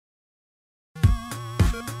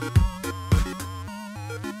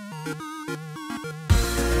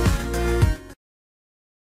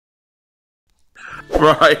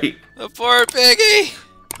Right. The poor piggy.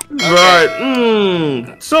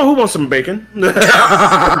 Right. So who wants some bacon?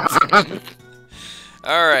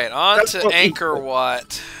 Alright, on That's to what we- Anchor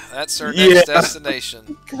Wat. That's our Yeah. next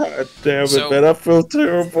destination. God damn it, So- man. I feel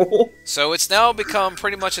terrible. So it's now become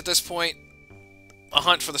pretty much at this point a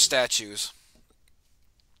hunt for the statues.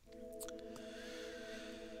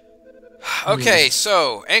 Okay,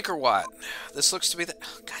 so Anchor Wat. This looks to be the...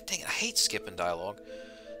 God dang it, I hate skipping dialogue.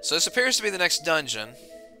 So this appears to be the next dungeon.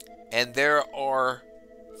 And there are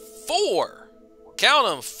 4, count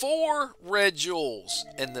them, 4 red jewels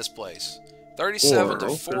in this place. 37 to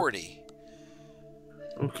okay. 40.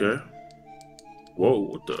 Okay. Whoa,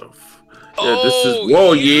 what the f... Yeah, Oh, this is...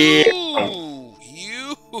 Whoa, yeah!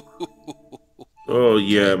 You! Oh,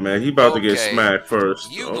 yeah, man. He about to get Okay. smacked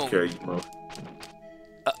first. You Okay, you know.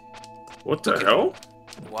 What the okay. hell?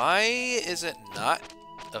 Why is it not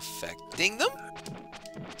affecting them?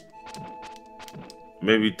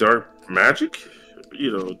 Maybe dark magic?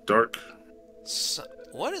 You know, dark... So,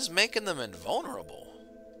 what is making them invulnerable?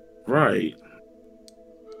 Right.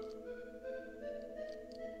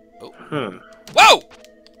 Oh. Huh. Whoa!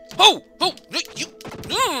 Oh! Oh! You!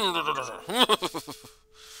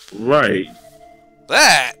 Right.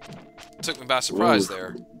 That took me by surprise Ooh.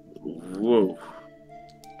 there. Whoa.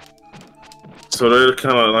 So they're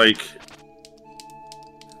kind of like...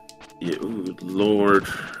 Yeah, ooh, Lord.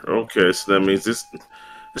 Okay, so that means this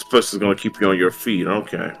place is going to keep you on your feet.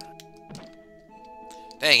 Okay.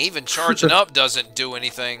 Dang, even charging up doesn't do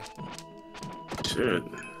anything. Shit.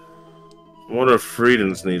 What are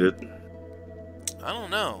Freedan's needed? I don't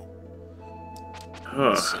know.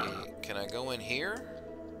 Let's see. Can I go in here?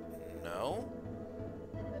 No.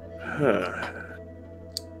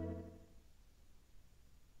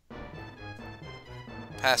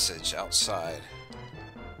 Passage outside.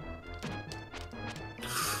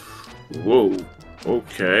 Whoa.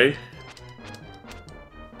 Okay.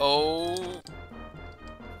 Oh.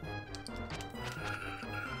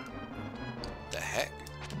 The heck?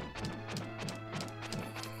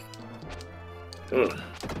 Ugh.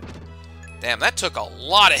 Damn, that took a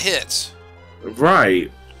lot of hits.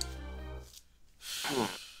 Right.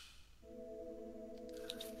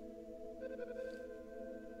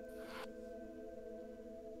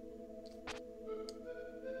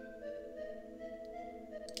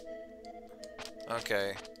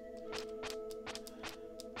 Okay.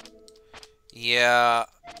 Yeah,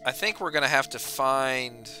 I think we're gonna have to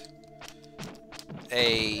find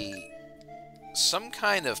some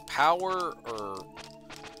kind of power or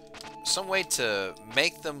some way to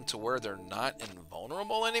make them to where they're not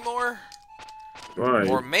invulnerable anymore. Right.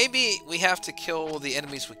 Or maybe we have to kill the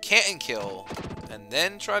enemies we can't kill and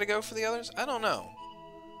then try to go for the others? I don't know.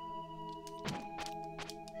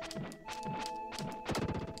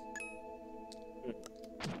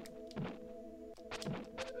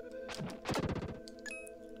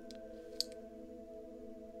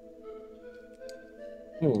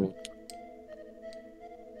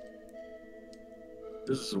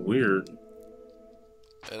 This is weird.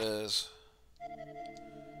 It is.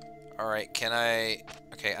 Alright, can I...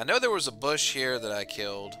 Okay, I know there was a bush here that I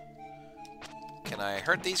killed. Can I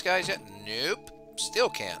hurt these guys yet? Nope. Still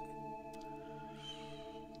can't.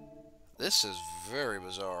 This is very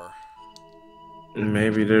bizarre.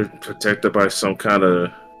 Maybe they're protected by some kind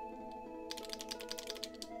of...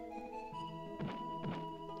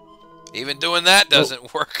 Even doing that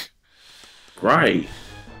doesn't work. Right.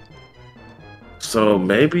 So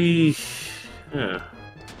maybe... Yeah.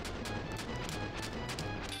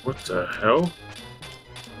 What the hell?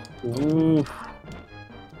 Ooh.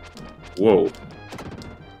 Whoa.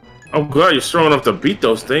 I'm glad you're strong enough to beat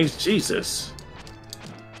those things. Jesus.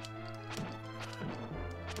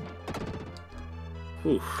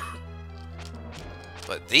 Oof.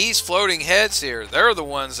 But these floating heads here, they're the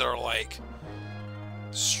ones that are like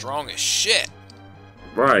strong as shit.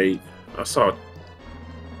 Right. I saw...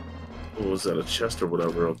 What was that? A chest or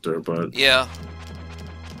whatever up there, but... Yeah.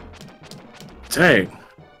 Dang.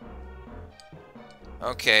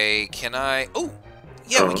 Okay, can I... Oh!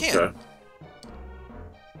 Yeah, we can. Okay.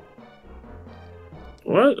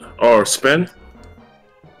 What? Or spin?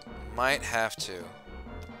 Might have to.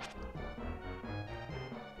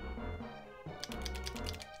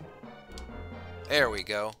 There we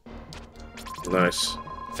go. Nice.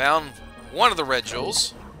 Found one of the red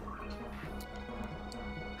jewels.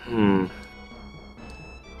 Hmm.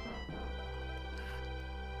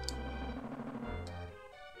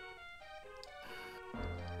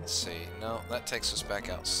 Let's see. No, that takes us back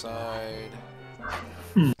outside.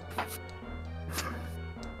 Got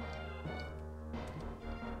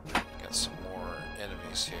some more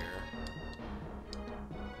enemies here.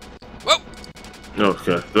 Whoa!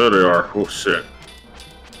 Okay, there they are. Oh shit.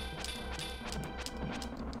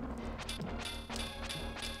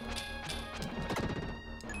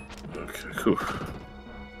 Okay, cool.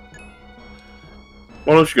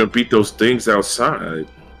 Why don't you gonna beat those things outside?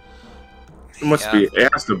 It must Yeah. be.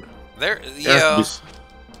 It has to. There. It has to be. Yeah.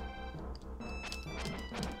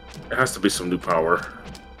 It has to be some new power.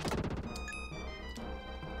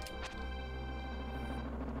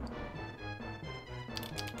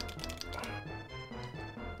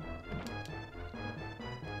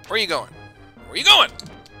 Where are you going? Where are you going?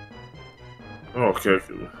 Okay.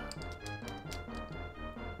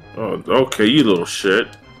 Oh, okay, you little shit.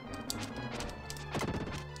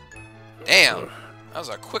 Damn. That was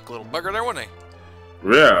a quick little bugger there, wasn't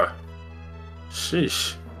he? Yeah.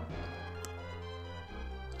 Sheesh.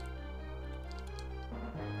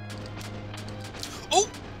 Oh!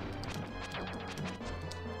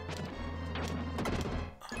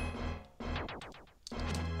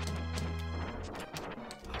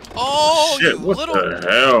 Oh, Shit, you what little... the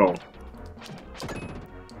hell?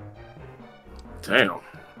 Damn.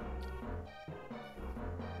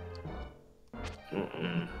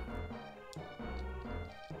 Mm-mm.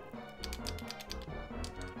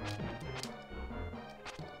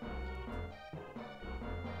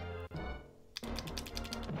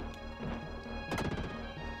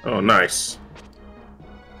 Oh, nice.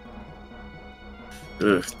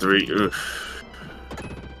 Ugh, 3. Ugh.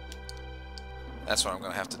 That's what I'm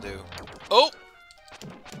gonna have to do. Oh!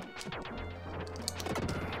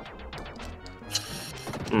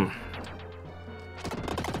 Mm.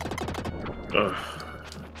 Ugh.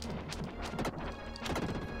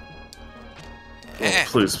 Oh,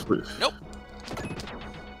 please, please. Nope.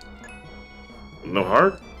 No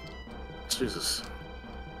heart? Jesus.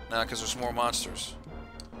 Nah, because there's more monsters.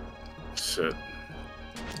 Shit.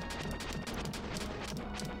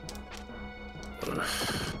 Ugh.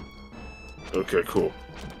 Okay, cool.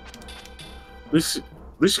 At least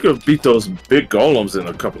you could beat those big golems in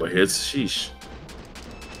a couple of hits. Sheesh.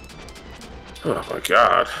 Oh my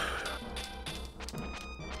god.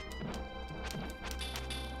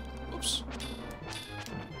 Oops.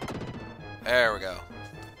 There we go.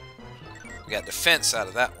 We got defense out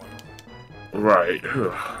of that one. Right.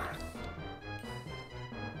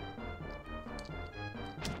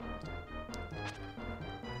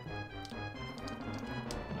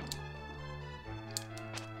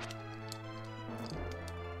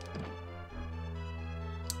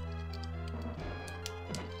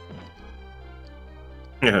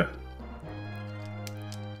 Yeah.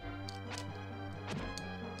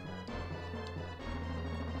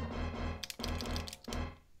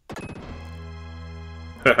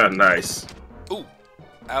 Nice. Ooh.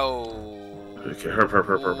 Oh. Okay, herp.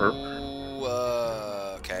 Ooh,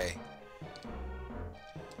 okay.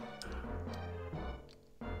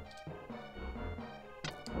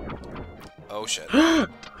 Oh shit. Oh!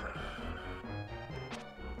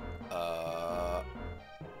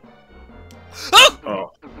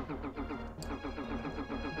 Oh.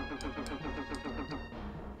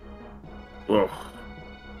 Whoa.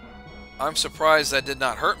 I'm surprised that did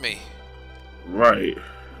not hurt me. Right.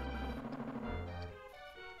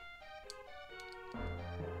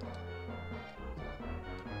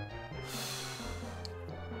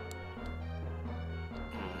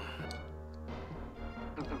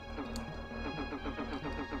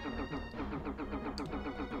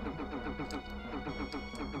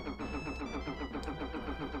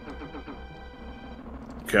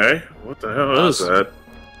 Okay, what the hell is that?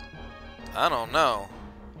 I don't know.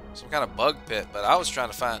 Some kind of bug pit, but I was trying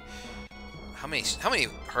to find how many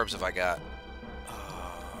herbs have I got?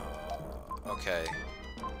 Okay.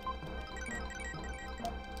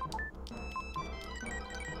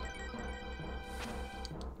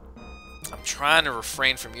 I'm trying to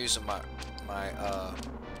refrain from using my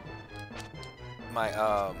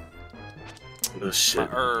Oh, shit.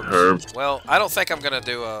 herbs. Well, I don't think I'm gonna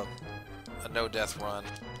do a no death run.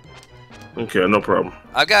 Okay, no problem.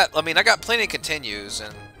 I got plenty of continues,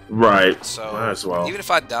 and Right. so Might as well. even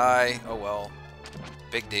if I die, oh well,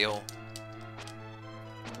 big deal.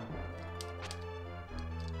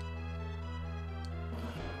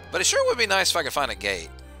 But it sure would be nice if I could find a gate.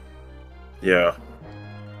 Yeah.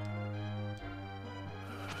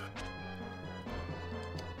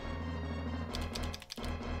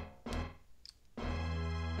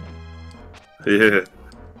 Yeah.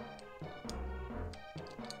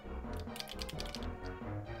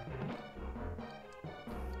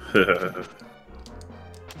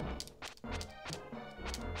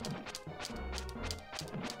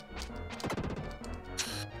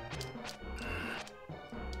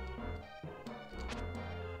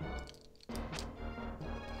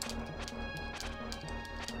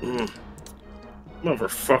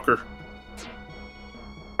 Motherfucker.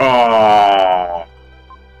 Oh.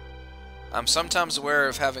 I'm sometimes aware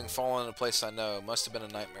of having fallen in a place I know. Must have been a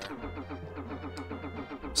nightmare.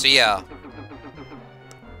 So yeah.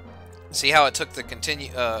 See how it took the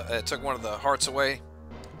it took one of the hearts away?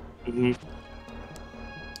 Mm-hmm.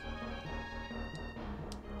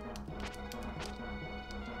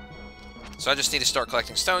 So I just need to start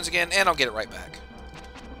collecting stones again, and I'll get it right back.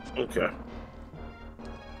 Okay.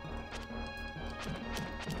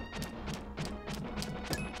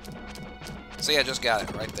 See, I just got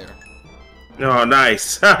it right there. Oh,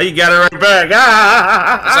 nice. You got it right back.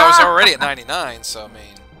 Because I was already at 99, so I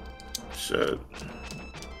mean... Shit.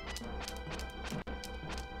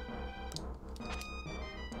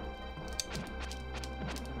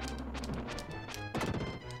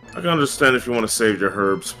 I can understand if you want to save your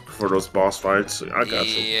herbs for those boss fights. I got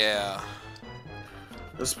you. Yeah.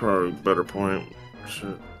 That's probably a better point.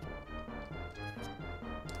 Shit.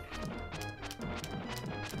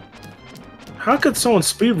 How could someone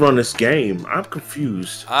speedrun this game? I'm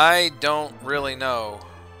confused. I don't really know.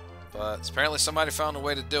 But apparently somebody found a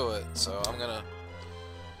way to do it, so I'm gonna...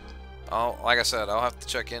 like I said, I'll have to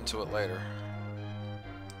check into it later.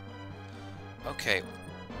 Okay.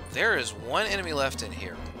 There is one enemy left in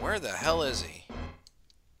here. Where the hell is he?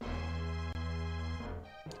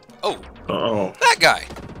 Oh! Uh-oh. That guy!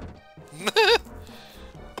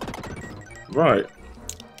 Right.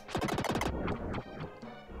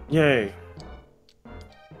 Yay.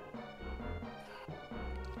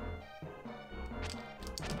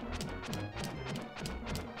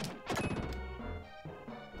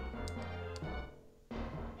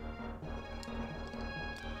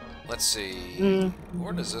 Let's see.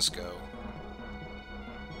 Where does this go?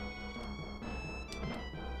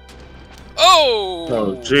 Oh!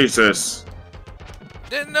 Oh, Jesus.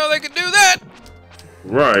 Didn't know they could do that!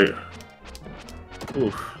 Right.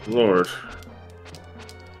 Oof, Lord.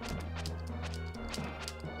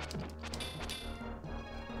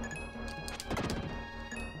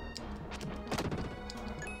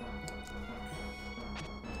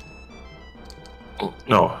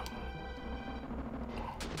 No.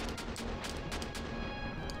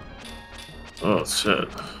 Oh, shit.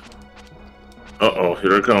 Uh-oh,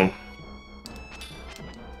 here they come.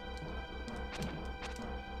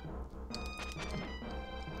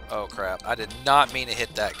 Oh, crap. I did not mean to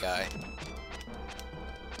hit that guy.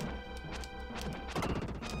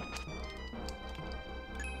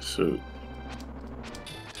 Shoot.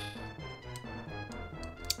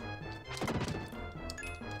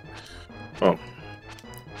 Oh.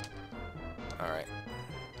 Alright.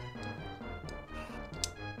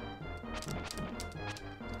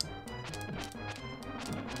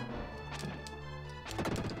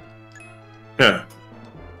 Yeah.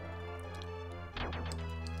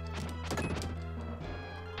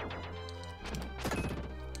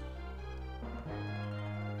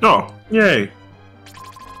 Oh, yay.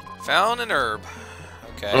 Found an herb.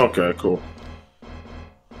 Okay. Okay, cool.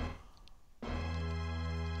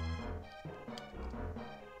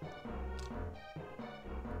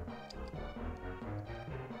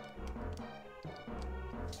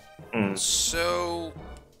 So...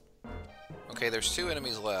 Okay, there's 2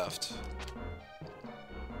 enemies left.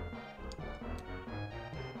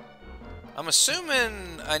 I'm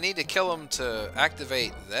assuming I need to kill them to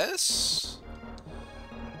activate this?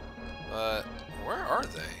 But where are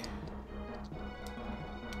they?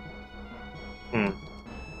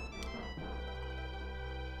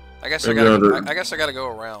 I guess I gotta go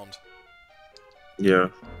around. Yeah.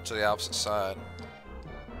 To the opposite side.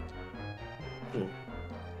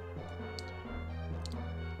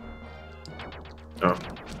 Oh.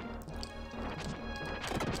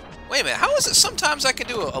 Wait a minute, how is it sometimes I can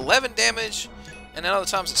do 11 damage and then other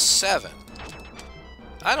times it's 7?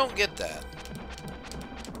 I don't get that.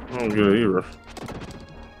 I don't get it either.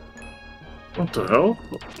 What the hell?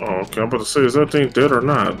 Oh, okay, I'm about to say, is that thing dead or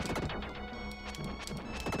not?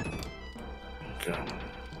 Okay.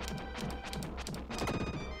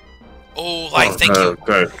 Oh, like, thank you.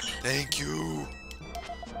 Okay. Thank you.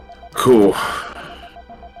 Cool.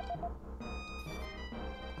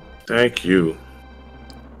 Thank you.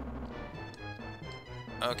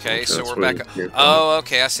 Okay, so we're back. Oh,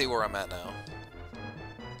 okay, I see where I'm at now.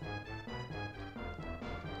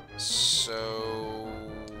 So...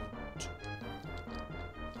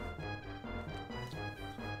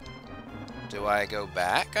 do I go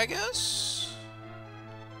back, I guess?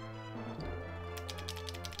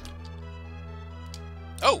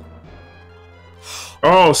 Oh!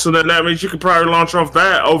 Oh, so then that means you could probably launch off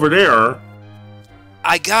that over there.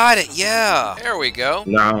 I got it, yeah! There we go.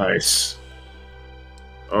 Nice.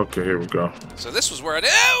 Okay, here we go. So this was where I...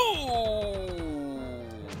 Oh!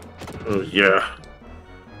 Oh, yeah.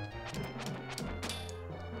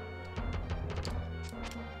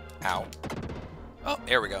 Ow. Oh,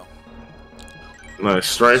 there we go. Nice.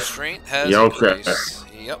 Strength. Strength has Yeah, okay. increased.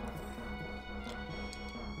 Yep.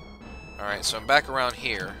 Alright, so I'm back around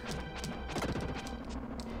here.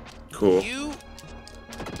 Cool. You...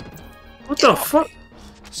 What the fuck?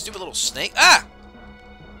 Stupid little snake. Ah!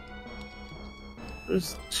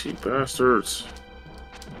 These cheap bastards.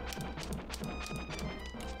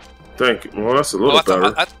 Thank you. Well, that's a little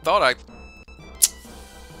better. I thought I...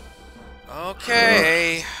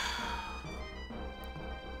 Okay.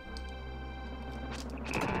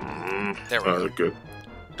 There we go. Good.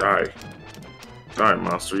 Die. Die,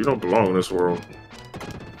 monster. You don't belong in this world.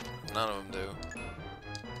 None of them do.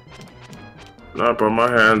 Not by my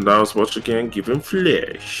hand, that was what you can give him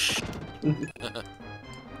flesh.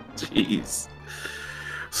 Jeez.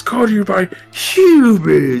 It's called here by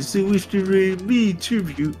humans who wish to pay me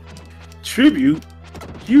tribute. Tribute?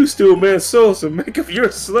 You steal man's souls and make of your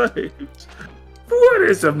slaves. What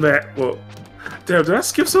is a man? Well, damn, did I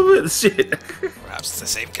skip some of this shit? Perhaps the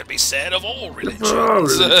same can be said of all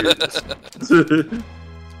religions.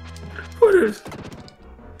 What is...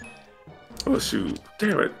 Oh shoot,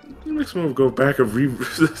 damn it. It makes me want to go back and re...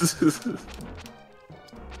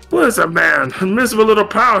 What is a man? Invisible little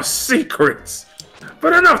power secrets.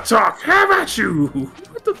 But enough talk, how about you?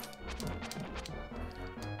 What the...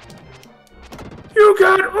 You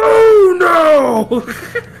got... Oh no!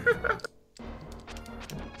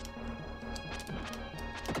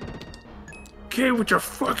 Okay, with your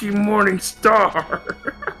fucking morning star.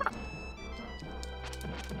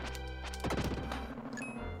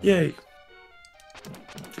 Yay.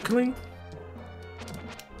 Clean.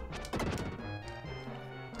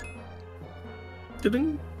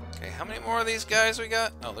 Ding. Okay, how many more of these guys we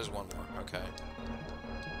got? Oh, there's one more. Okay.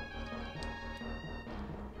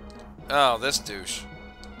 Oh, this douche.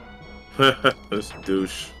 This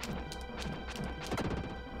douche.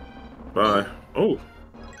 Bye. Oh.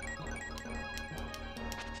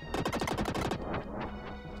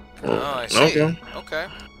 Oh, I see. Okay. Okay.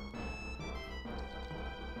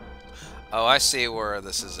 Oh, I see where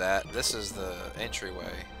this is at. This is the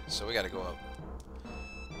entryway, so we gotta go up.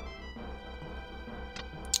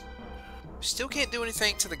 We still can't do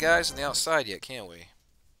anything to the guys on the outside yet, can we?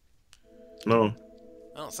 No.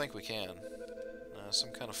 I don't think we can.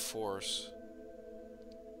 Some kind of force.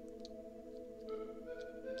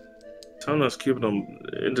 Telling us keeping them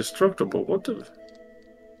indestructible. What the...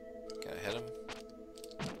 Can I hit him?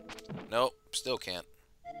 Nope, still can't.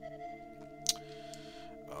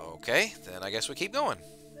 Okay, then I guess we keep going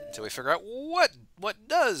until we figure out what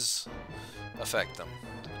does affect them.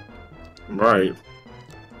 Right.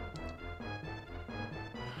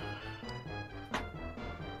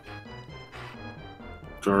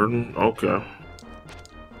 Garden. Okay.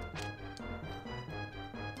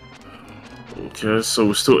 Okay, so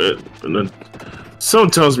we're still at, and then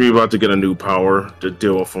someone tells me about to get a new power to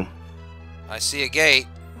deal with them. I see a gate.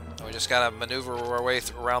 We just gotta maneuver our way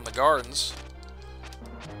around the gardens.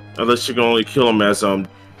 Unless you can only kill them as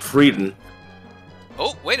Freedan.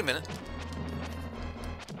 Oh, wait a minute.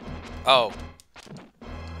 Oh.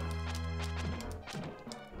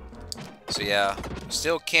 So yeah,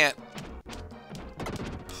 still can't.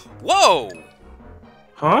 Whoa!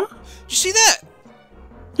 Huh? Did you see that?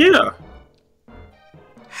 Yeah.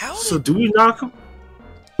 How? So do we knock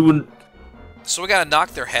them? So we gotta knock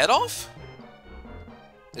their head off?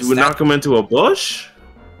 Do we knock them into a bush?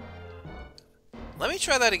 Let me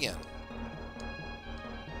try that again.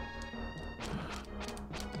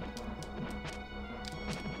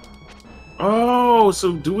 Oh,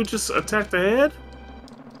 so do we just attack the head?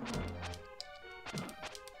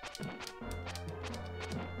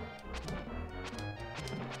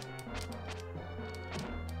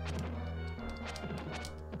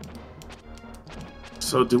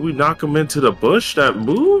 So do we knock him into the bush that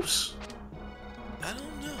moves? I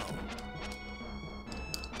don't know.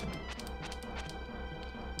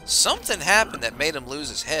 Something happened that made him lose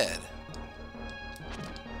his head.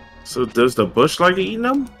 So does the bush like eating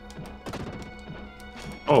them?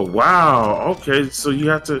 Oh wow, okay, so you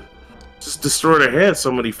have to just destroy the head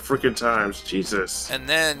so many freaking times, Jesus. And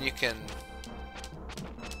then you can...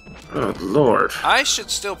 Oh Lord. I should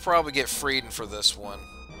still probably get Freedan for this one.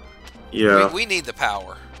 Yeah. We need the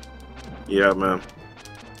power. Yeah, man.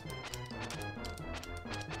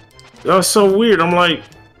 That was so weird, I'm like,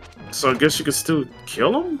 so I guess you could still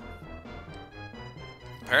kill him?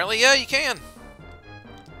 Apparently, yeah, you can.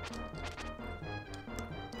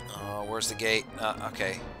 Oh, where's the gate?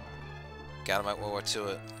 Okay. Got him at World War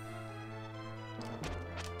II it.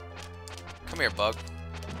 Come here, bug.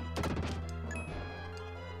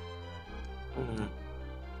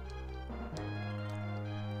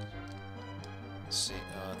 Let's see.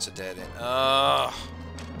 Oh, it's a dead end.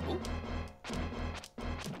 Ooh.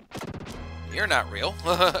 You're not real.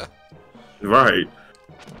 Right.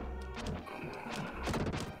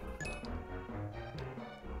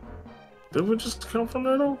 Did we just come from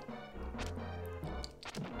there though?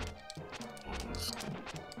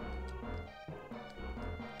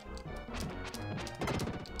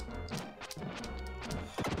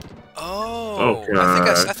 Oh, okay.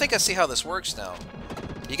 I think I see how this works now.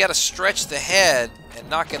 You got to stretch the head and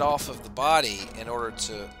knock it off of the body in order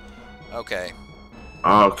to. Okay.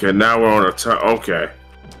 Okay, now we're on a okay.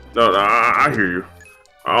 No, I hear you.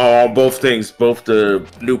 Oh, both things, both the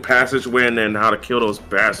new passageway and how to kill those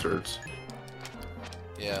bastards.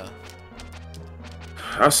 Yeah.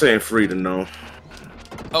 I'm saying Freedan, though.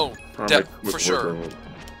 Oh, for sure.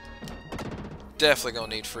 Definitely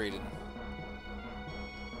gonna need Freedan.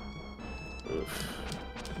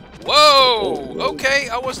 Whoa! Okay,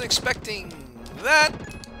 I wasn't expecting that.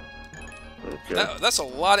 Okay. That's a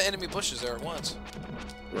lot of enemy bushes there at once.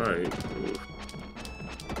 Right.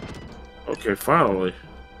 Okay, finally.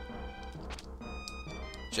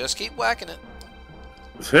 Just keep whacking it.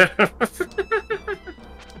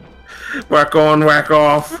 Whack on, whack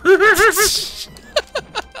off.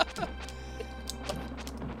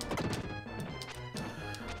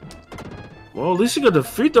 Well, at least you got to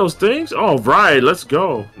defeat those things. All right, let's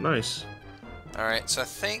go. Nice. All right, so I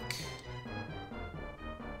think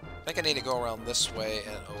I need to go around this way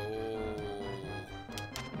and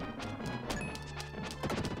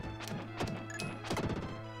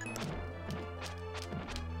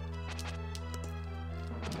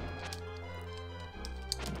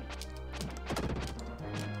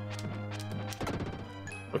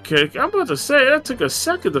Okay, I'm about to say that took a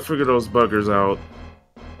second to figure those buggers out.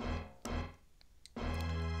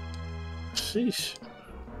 Sheesh.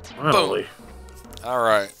 Finally. all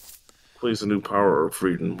right. Please, a new power or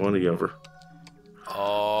Freedan, one or the other.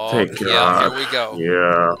 Oh, thank yeah, God. here we go.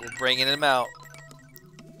 Yeah. We're bringing him out.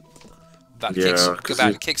 About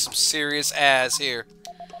to kick some serious ass here.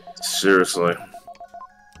 Seriously.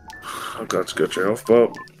 I've got to get your health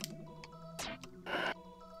up.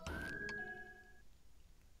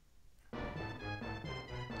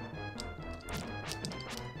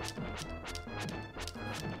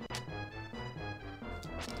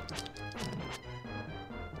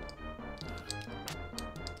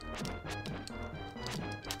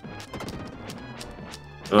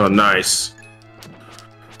 Oh, nice.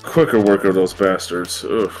 Quicker work of those bastards.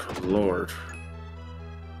 Ugh, Lord.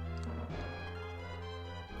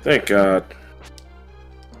 Thank God.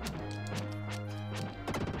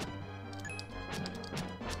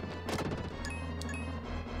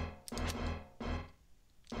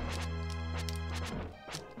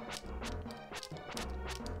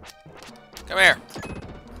 Come here.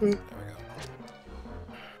 There we go.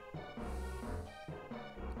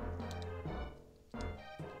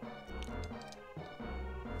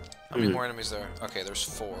 How many more enemies there? Okay, there's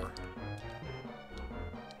 4.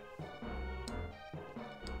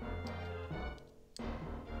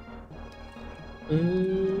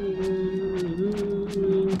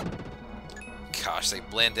 Gosh, they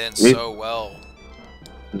blend in so well.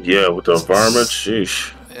 Yeah, with the environment,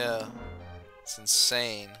 sheesh. Yeah. It's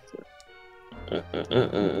insane. I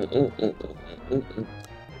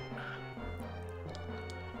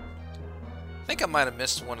think I might have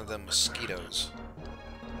missed one of them mosquitoes.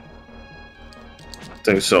 I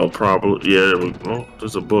think so, probably. Yeah, oh,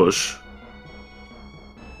 there's a bush.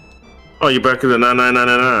 Oh, you're back in the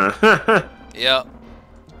 9999. Yep.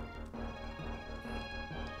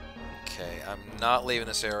 Okay, I'm not leaving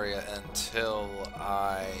this area until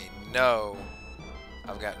I know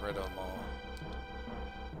I've gotten rid of them all.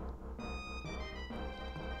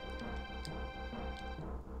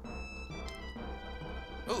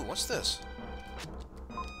 Ooh, what's this?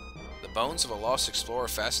 The bones of a lost explorer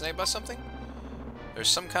fascinated by something? There's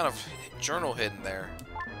some kind of journal hidden there.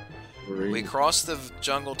 We crossed the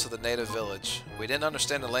jungle to the native village. We didn't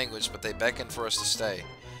understand the language, but they beckoned for us to stay.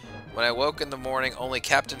 When I woke in the morning, only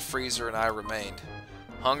Captain Freezer and I remained.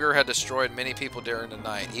 Hunger had destroyed many people during the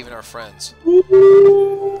night, even our friends.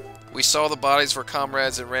 We saw the bodies of our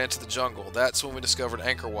comrades and ran to the jungle. That's when we discovered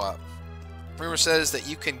Angkor Wat. Rumor says that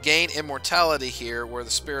you can gain immortality here where the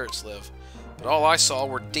spirits live, but all I saw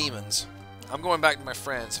were demons. I'm going back to my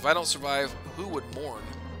friends. If I don't survive, who would mourn?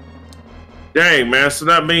 Dang, man, so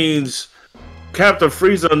that means Captain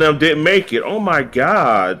Freezer and them didn't make it. Oh my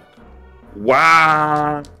God.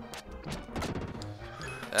 Wow.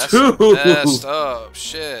 That's Dude, some messed up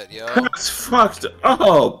shit, yo. that's fucked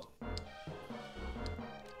up.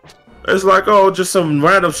 It's like, oh, just some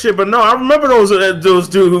random shit. But no, I remember those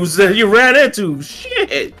dudes that you ran into.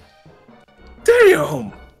 Shit.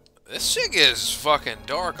 Damn. This shit gets fucking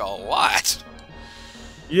dark a lot.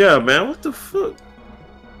 Yeah, man. What the fuck?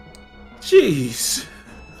 Jeez.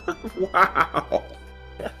 Wow.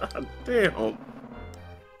 God damn.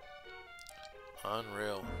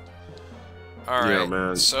 Unreal. All right, Yeah,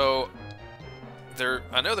 man. so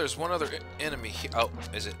I know there's one other enemy here. Oh,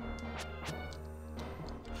 is it?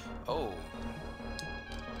 Oh,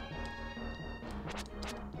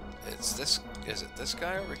 it's this. Is it this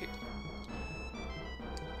guy over here?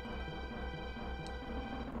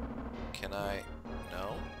 Can I?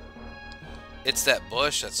 No. It's that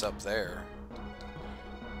bush that's up there.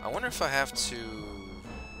 I wonder if I have to.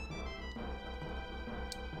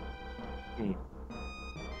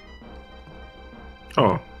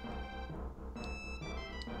 Oh.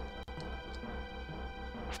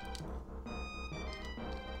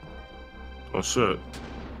 Oh shit.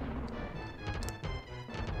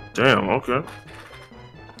 Damn, okay.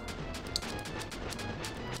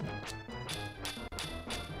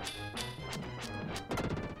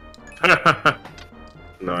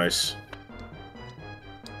 Nice.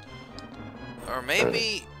 Or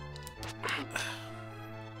maybe.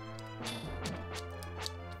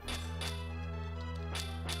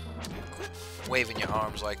 Quit waving your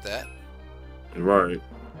arms like that. Right.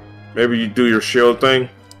 Maybe you do your shield thing.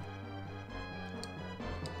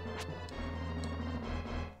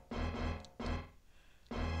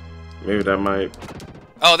 Maybe that might.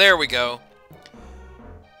 Oh, there we go.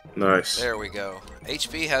 Nice. There we go.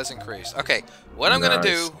 HP has increased. Okay, what I'm gonna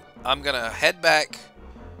do, I'm gonna head back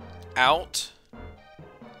out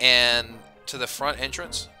and to the front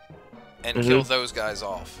entrance and kill those guys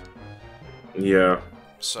off. Yeah.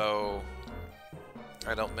 So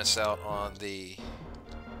I don't miss out on the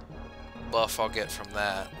buff I'll get from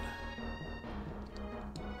that.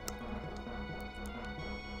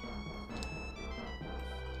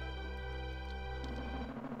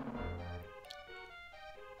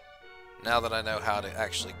 Now that I know how to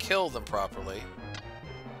actually kill them properly.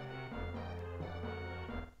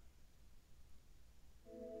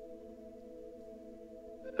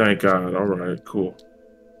 Thank God. All right, cool.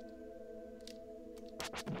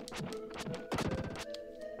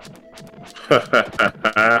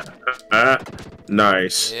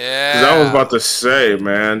 Nice. Yeah. 'Cause I was about to say,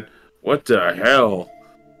 man, what the hell?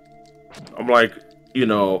 I'm like, you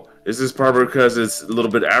know, is this probably because it's a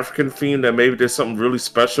little bit African themed that maybe there's something really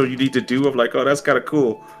special you need to do? I'm like, oh, that's kind of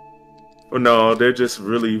cool. But no, they're just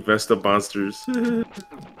really messed up monsters.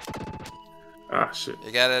 Ah, shit.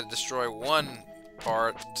 You gotta destroy one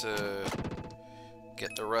part to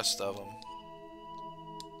get the rest of them.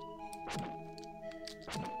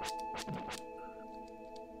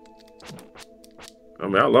 I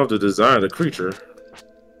mean, I love the design of the creature.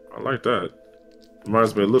 I like that.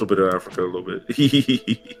 Reminds me a little bit of Africa, a little bit.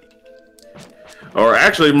 Or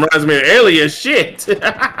actually reminds me of alien shit.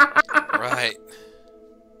 Right.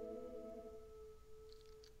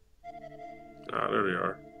 Ah, there they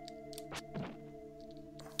are.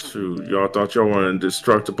 Shoot, y'all thought y'all were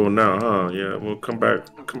indestructible now, huh? Yeah, we'll come back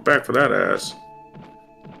for that ass.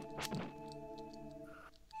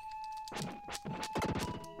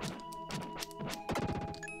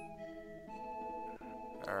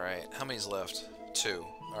 Alright, how many's left? 2.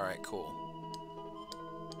 Alright, cool.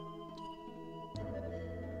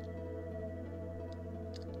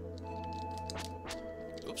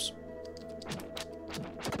 Oops.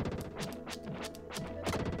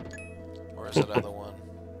 Where's that other one?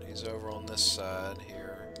 He's over on this side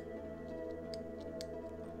here.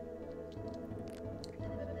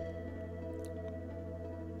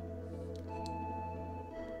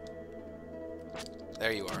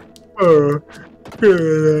 There you are.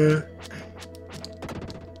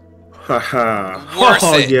 Haha. Worth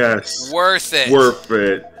Oh, it. yes. Worth it. Worth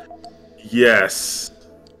it. Yes.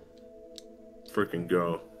 Freaking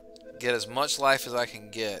go. Get as much life as I can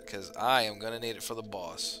get, because I am going to need it for the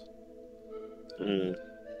boss. Because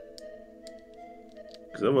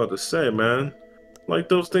I'm about to say, man, like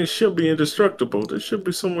those things should be indestructible. There should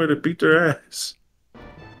be somewhere to beat their ass.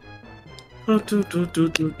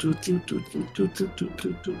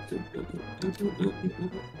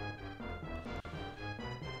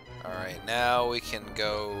 Alright, now we can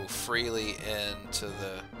go freely into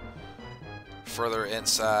the further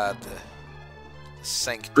inside the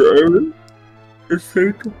sanctum.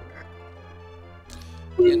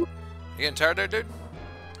 You getting tired there, dude?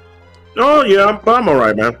 Oh yeah, I'm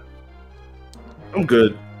alright, man. I'm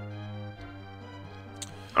good.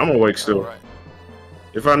 I'm awake still. All right.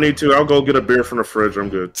 If I need to, I'll go get a beer from the fridge. I'm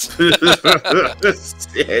good. Shit.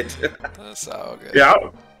 That's all good. Yeah,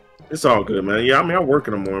 it's all good, man. Yeah, I mean, I work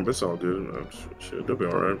in the morning, but it's all good. Shit, they'll be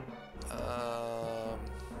all right.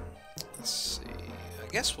 Let's see. I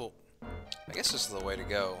guess this is the way to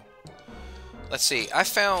go. Let's see. I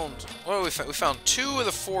found. What do we found? We found 2 of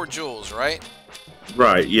the 4 jewels, right?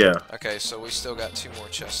 Right. Yeah. Okay, so we still got 2 more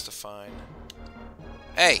chests to find.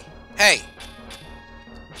 Hey, hey!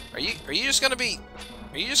 Are you just gonna be?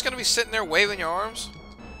 Are you just gonna be sitting there waving your arms?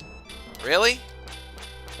 Really?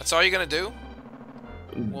 That's all you're gonna do?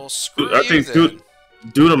 Well, screw I you think then.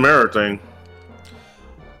 do the mirror thing.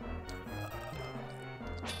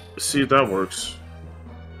 See if that works.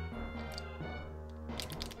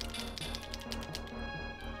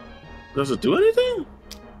 Does it do anything?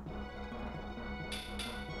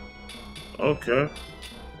 Okay.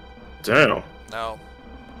 Damn. No.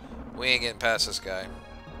 We ain't getting past this guy.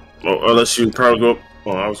 Oh, unless you probably go.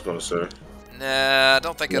 Oh, I was gonna say. Nah, I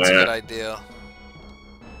don't think that's a good idea.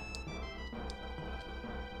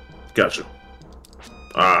 Gotcha.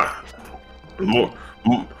 More.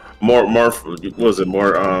 What was it?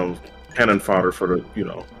 More cannon fodder for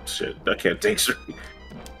the shit. I can't think straight.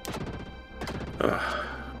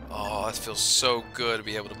 Oh, it feels so good to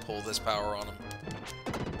be able to pull this power on him.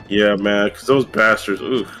 Yeah, man, because those bastards.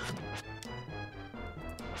 Ooh.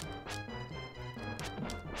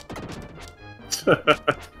 Can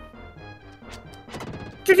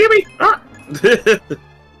you get me? Ah!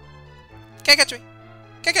 Can't catch me!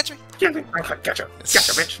 Can't catch me! Gotcha,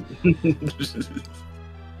 bitch.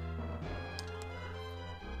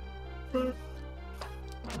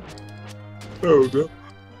 Oh no!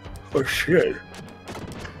 Oh shit!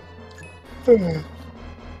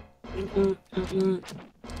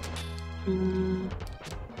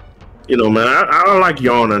 You know, man, I don't like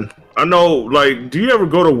yawning. I know, like, do you ever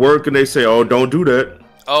go to work and they say, "Oh, don't do that"?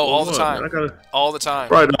 Oh, all the time. Man, all the time.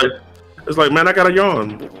 Right? Like, it's like, man, I gotta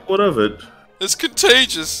yawn. What of it? It's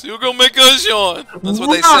contagious. You're gonna make us yawn. That's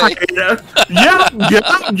what they say. Yeah.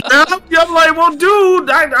 I'm like, well, dude,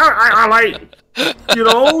 I like,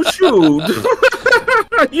 shoot.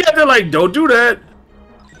 Yeah, they're like, don't do that.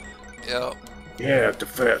 Yep. Yeah,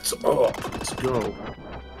 defense up. Let's go.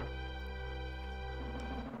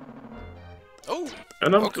 Oh.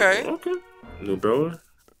 And I'm okay. Okay. New builder.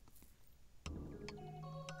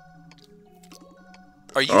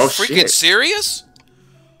 Are you freaking serious?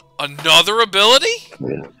 Another ability?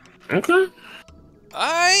 Okay.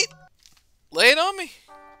 Alright. Lay it on me.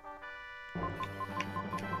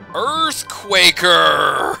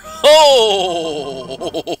 Earthquaker! Oh!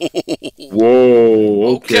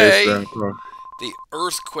 Whoa, okay. The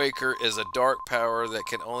Earthquaker is a dark power that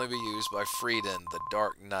can only be used by Freedan, the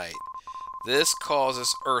Dark Knight. This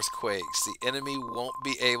causes earthquakes. The enemy won't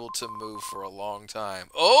be able to move for a long time.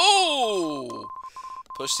 Oh!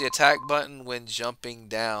 Push the attack button when jumping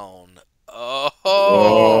down. Oh!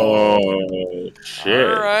 Shit.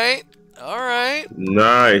 Alright. Alright.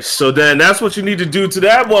 Nice. So then that's what you need to do to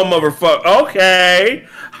that one motherfucker. Okay.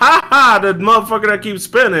 Ha ha, the motherfucker that keeps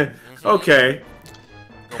spinning. Okay.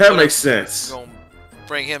 That makes sense. Gonna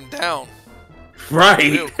bring him down.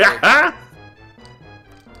 Right.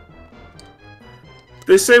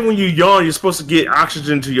 They say when you yawn, you're supposed to get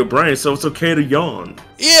oxygen to your brain, so it's okay to yawn.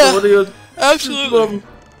 Yeah, so absolutely.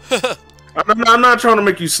 I'm not trying to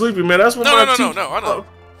make you sleepy, man. That's what no, I know.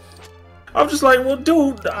 I'm just like, well,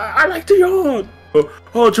 dude, I like to yawn.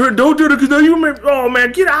 Oh, Trent, don't do it, because now you make... Oh,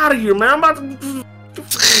 man, get out of here, man. I'm about to...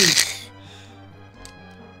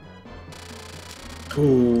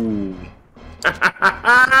 Ooh.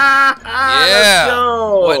 Yeah.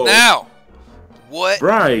 What now? What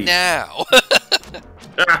now?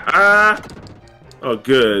 Oh,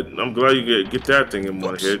 good. I'm glad you get that thing in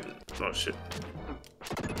one hit. Oh, shit.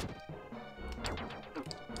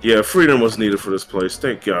 Yeah, Freedan was needed for this place.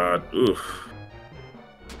 Thank God. Oof.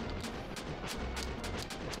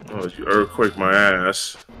 Oh, you earthquake my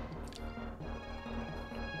ass.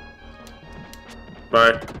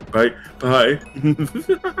 Bye. Bye. Bye.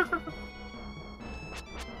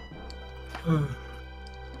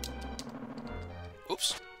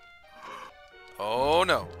 Oops. Oh,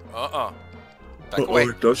 no. Back away.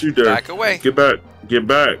 Don't you dare. Back away. Get back. Get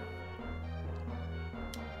back.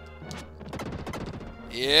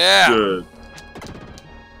 Yeah. Good.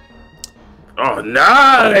 Oh,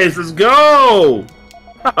 nice. Let's go.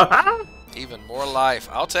 Even more life.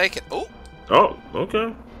 I'll take it. Oh. Oh,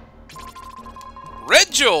 okay.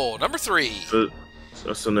 Red jewel, number 3. So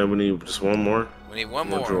then we need just one more. We need one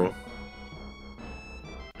more. Jewel.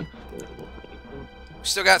 We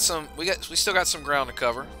still got some. We still got some ground to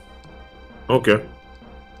cover. Okay.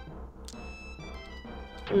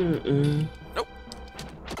 Mm-mm. Nope.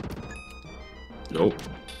 Nope.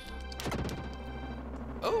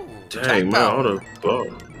 Oh, Dang, man, all the little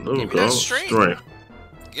Give me that go strength.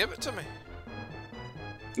 Give it to me.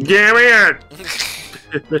 Give me it.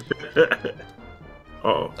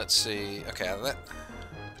 Uh-oh. Let's see. Okay, yeah,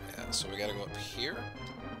 so we gotta go up here.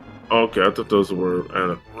 Okay, I thought those were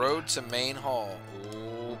Road to main hall.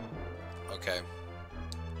 Ooh. Okay.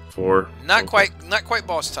 4. Not quite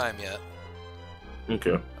boss time yet.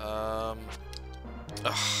 Okay.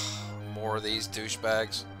 More of these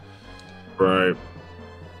douchebags. Right.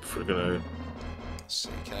 Freaking A. Let's see.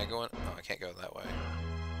 Can I go in? Oh, I can't go that way.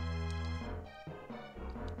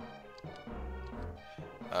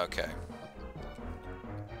 Okay.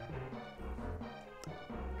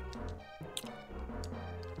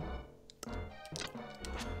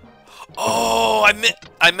 Oh,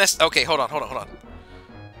 I missed. Okay, hold on.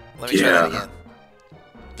 Let me try that again.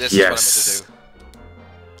 This is what I meant to do.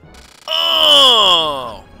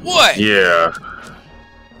 Oh, what? Yeah.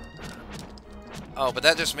 Oh, but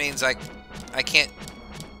that just means I can't.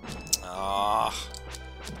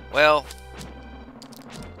 Well,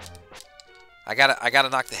 I gotta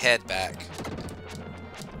knock the head back.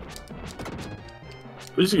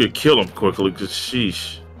 At least you could kill him quickly, cause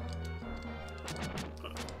sheesh.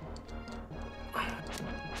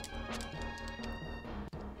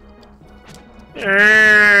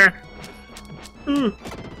 Where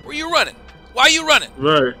are you running? Why are you running?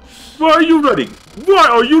 Right. Why are you running? Why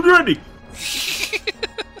are you running?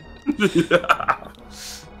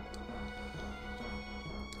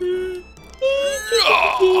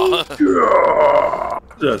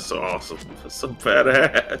 That's awesome. That's so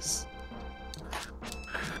badass.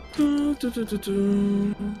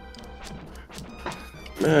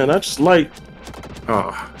 Man, I just like.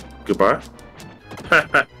 Ah, goodbye.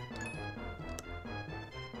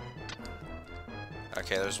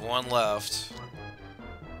 Okay, there's one left.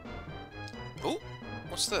 Ooh,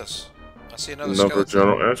 what's this? I see another skeleton.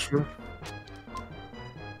 journal entry.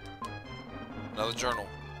 Another journal.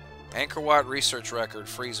 Angkor Wat research record,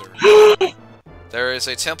 freezer. There is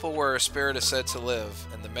a temple where a spirit is said to live.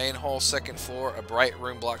 In the main hall, second floor, a bright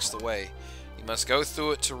room blocks the way. You must go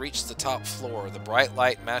through it to reach the top floor. The bright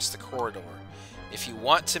light masks the corridor. If you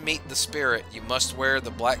want to meet the spirit, you must wear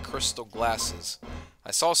the black crystal glasses.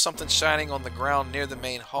 I saw something shining on the ground near the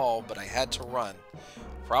main hall, but I had to run.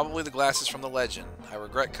 Probably the glasses from the legend. I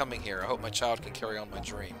regret coming here. I hope my child can carry on my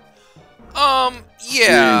dream. Yeah.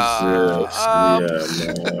 Jesus.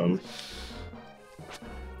 Yeah, man.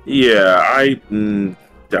 Yeah, I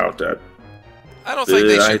doubt that. I don't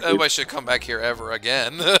think nobody should come back here ever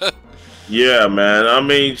again. Yeah, man. I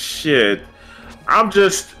mean, shit. I'm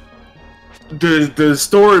just the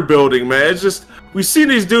story building, man. It's just we see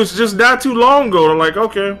these dudes just not too long ago. And I'm like,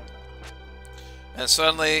 okay. And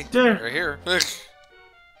suddenly they're here.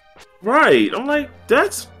 Right. I'm like,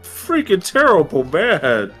 that's freaking terrible,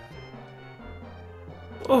 man.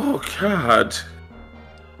 Oh God.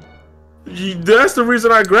 That's the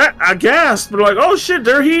reason I gasped. Like, oh shit,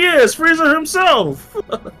 there he is, Frieza himself.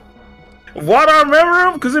 Why do I remember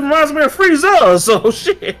him? Because it reminds me of Frieza, so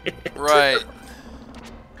shit. Right.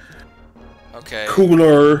 Okay.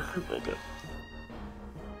 Cooler. Okay.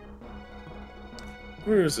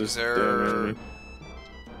 Where is this?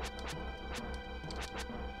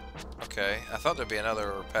 Okay, I thought there'd be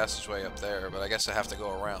another passageway up there, but I guess I have to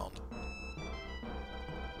go around.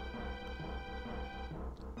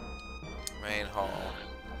 Main hall.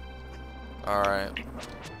 Alright.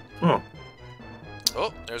 Oh.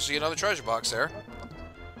 Oh, there's another treasure box there.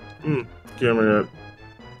 Give me that.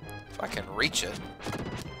 If I can reach it.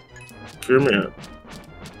 Give me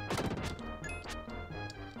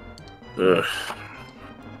that.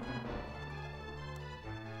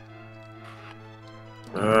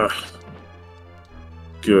 Ugh.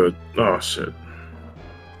 Good. Oh shit.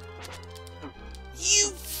 You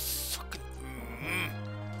fucking.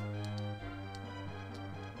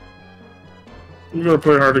 You're gonna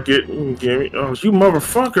play hard to get. Gimme. Oh, you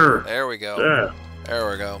motherfucker. There we go. Yeah.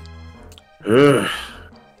 There we go. Ugh.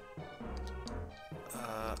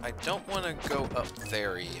 I don't want to go up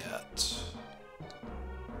there yet.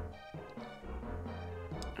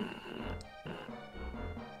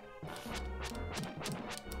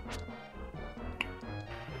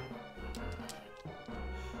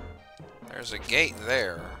 There's a gate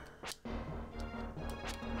there.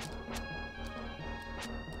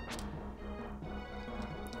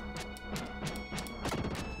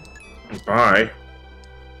 Bye.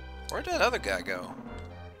 Where'd that other guy go?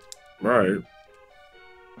 Right.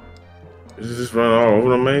 Is it just run all over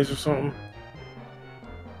the maze or something?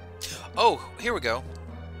 Oh, here we go.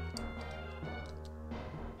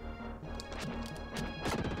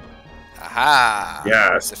 Aha!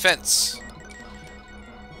 Yes. Defense.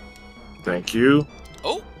 Thank you.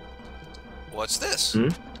 Oh! What's this? Hmm?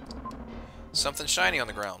 Something shiny on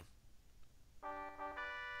the ground.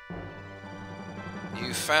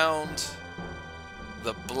 You found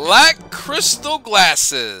the black crystal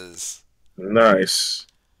glasses. Nice.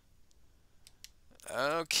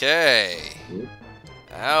 Okay.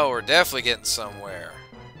 Now we're definitely getting somewhere.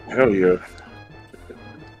 Hell yeah.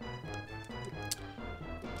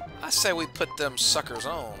 I say we put them suckers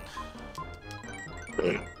on.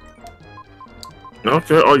 Okay.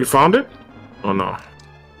 Oh, you found it? Oh no.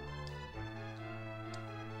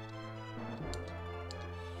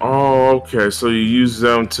 Oh, okay. So you use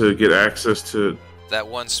them to get access to That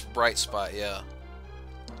one bright spot, yeah.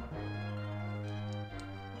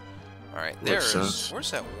 Alright, Makes there's... sense.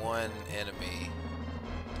 Where's that one enemy?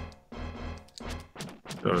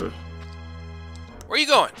 Where are you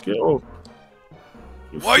going? Oh.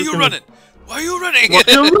 Why are you running? Why are you running? Why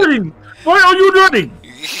are you running? Why are you running?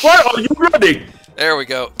 Why are you running? There we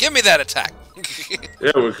go. Give me that attack.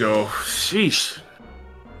 There we go. Sheesh.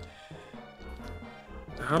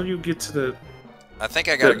 How do you get to the... I think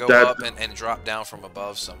I gotta go up and drop down from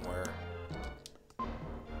above somewhere.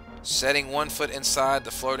 Setting 1 foot inside,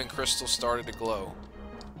 the floating crystal started to glow.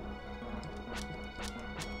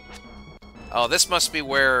 Oh, this must be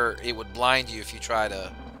where it would blind you if you try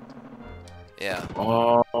to... Yeah.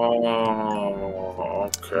 Oh,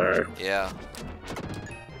 okay. Yeah.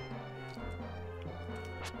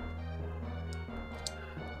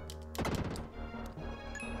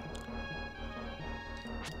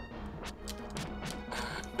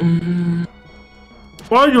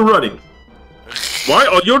 Why are you running? Why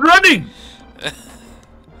are you running?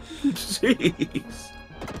 Jeez.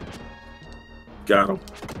 Got him.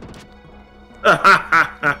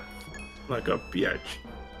 Like a bitch.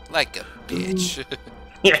 Like a bitch.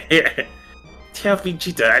 Yeah. Tell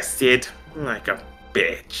Vegeta I said like a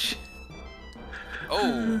bitch.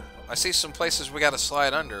 Oh, I see some places we gotta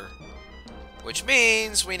slide under. Which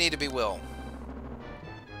means we need to be Will.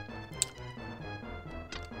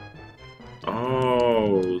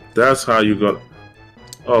 Oh, that's how you got.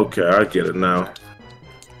 Okay, I get it now.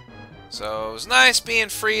 So it was nice being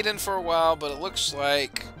Freedan for a while, but it looks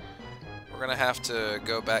like we're gonna have to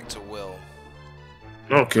go back to Will.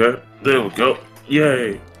 Okay, there we go.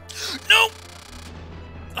 Yay. Nope!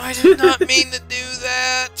 I did not mean to do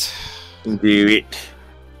that. Do it.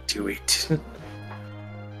 Do it.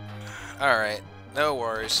 Alright, no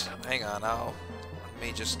worries. Hang on, let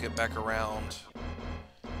me just get back around.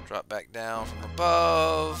 Drop back down from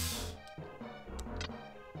above.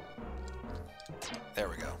 There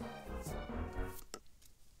we go.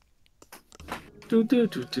 Do, do,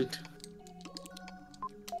 do, do, do.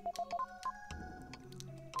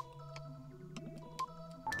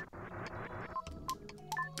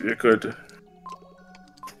 You're good.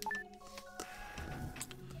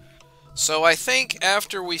 So I think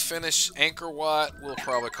after we finish Anchor Watt, we'll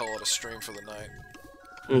probably call it a stream for the night.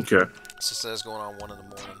 Okay. Since that's going on 1 in the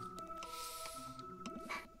morning.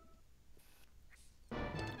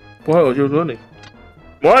 Why are you running?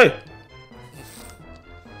 Why?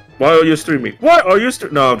 Why are you streaming? Why are you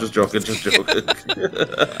streaming? No, I'm just joking. Just joking.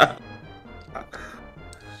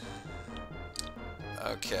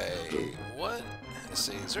 Okay. What? Let's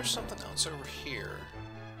see. Is there something else over here?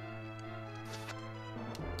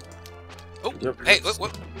 Oh, Yep, hey,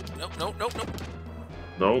 what? Nope, nope, nope, nope.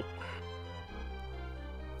 Nope.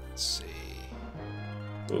 Let's see.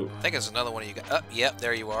 Ooh. I think there's another one of you guys. Yep,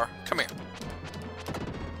 there you are. Come here.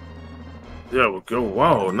 There we go.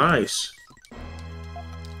 Wow, nice.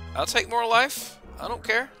 I'll take more life. I don't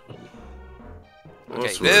care. Okay,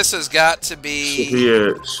 That's this has got to be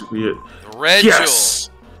Should be it. the red Yes!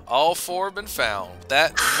 jewel. All 4 have been found.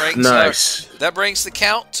 That brings Nice. that brings the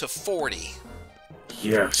count to 40.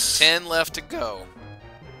 Yes. 10 left to go.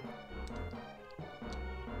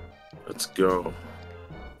 Let's go.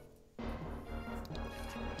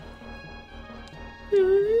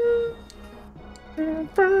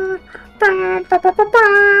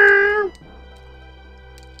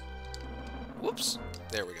 Whoops.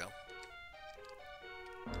 There we go.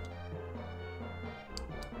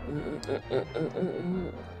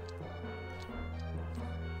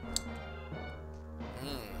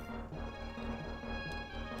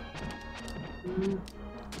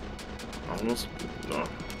 Almost. No.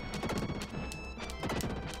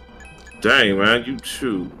 Dang, man, you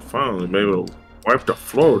two finally been able to wipe the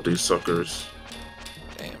floor with these suckers.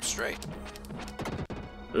 Damn straight.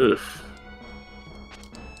 Ugh.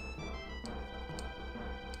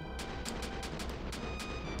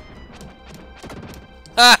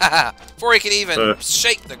 Before he could even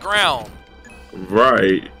shake the ground.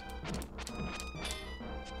 Right.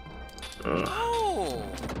 Oh.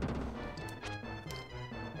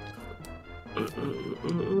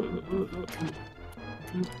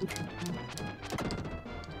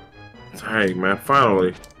 Dang, man,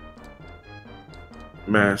 finally.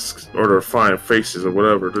 Masks, or their fine faces, or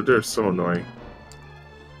whatever. They're so annoying.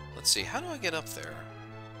 Let's see, how do I get up there?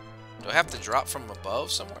 Do I have to drop from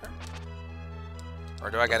above somewhere? Or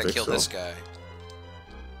do I gotta kill this guy?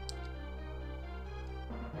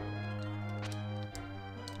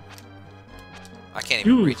 I can't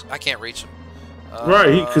even reach. I can't reach him.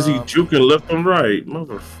 Right, because he juking left and right,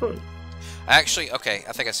 motherfucker. Actually, okay,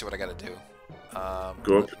 I think I see what I gotta do.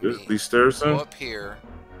 Go up these stairs, go up here.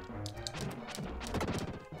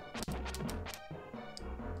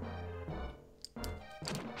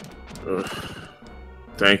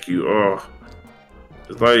 Thank you. Oh,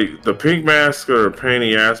 it's like the pink mask are a pain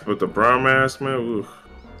in the ass, but the brown mask, man. Ooh.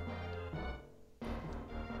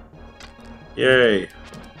 Yay.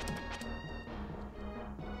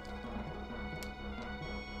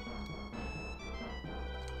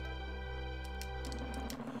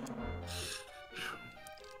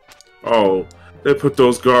 Oh, they put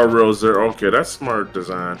those guardrails there. Okay, that's smart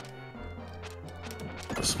design.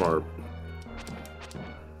 That's smart.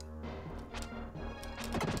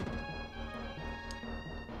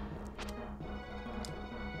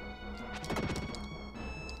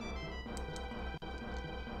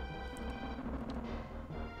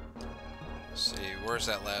 Let's see, where's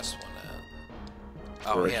that last one at?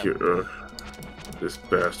 Oh, right yeah. Here, this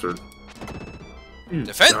bastard.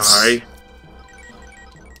 Defense! Die.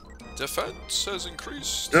 Defense has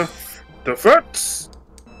increased. Defense!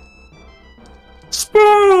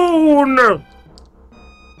 Spoon!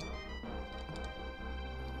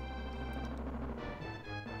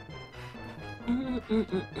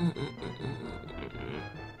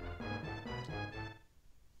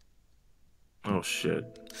 Oh shit.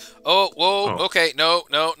 Oh, whoa, okay, no,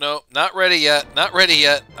 not ready yet. Not ready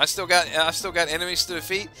yet. I still got enemies to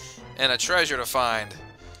defeat and a treasure to find.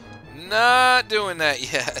 Not doing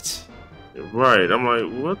that yet. Right, I'm like,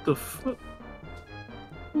 what the fuck?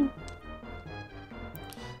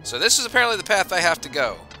 So this is apparently the path I have to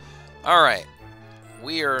go. Alright.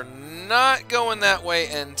 We are not going that way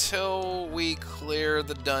until we clear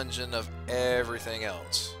the dungeon of everything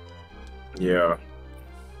else. Yeah.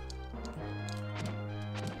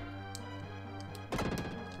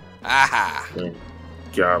 Aha!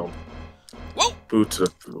 Got him. Whoa! Boot to...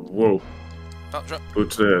 Whoa. Oh, drop.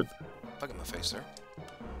 Boot to the head. Bug in my face there.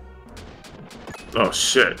 Oh,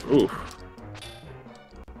 shit. Ooh.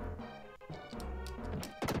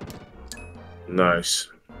 Nice.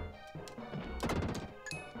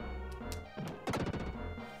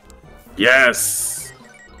 Yes!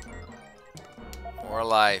 More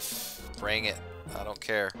life. Bring it. I don't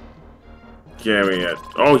care. Give me it.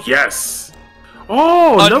 Oh, yes!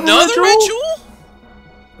 Oh, another ritual?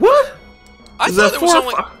 What? I thought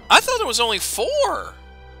there was only 4.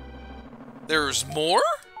 There's more?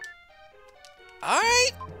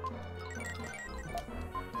 Alright.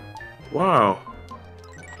 Wow.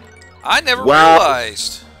 I never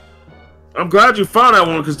realized. I'm glad you found that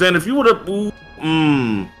one, because then if you would have... you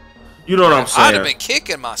know what I'm saying. I'd have been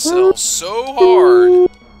kicking myself so hard.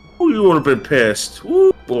 You would have been pissed.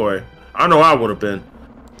 Ooh, boy. I know I would have been.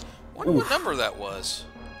 I wonder what number that was.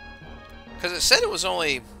 Because it said it was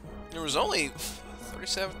only... There was only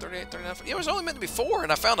 37, 38, 39... It was only meant to be 4,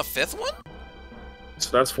 and I found a 5th one? So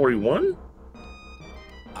that's 41?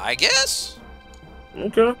 I guess.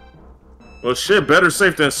 Okay. Well, shit, better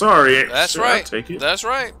safe than sorry. That's shit, right. I'll take it. That's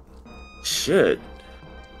right. Shit.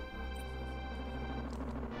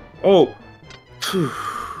 Oh.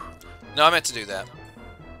 No, I meant to do that.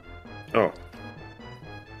 Oh.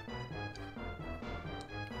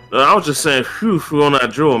 I was just saying, phew, on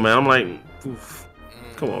that drill, man. I'm like, oof.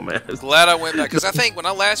 Come on, man. Glad I went back, because I think when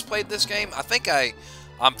I last played this game, I think I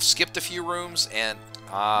skipped a few rooms, and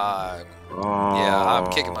yeah,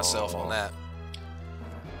 I'm kicking myself on that.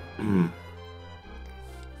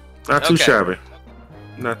 Not too shabby.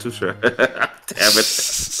 Not too shabby. Damn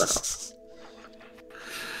it.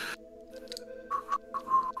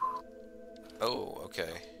 Oh,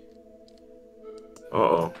 okay.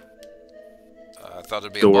 Uh-oh. I thought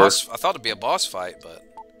it'd be a boss. I thought it'd be a boss fight, but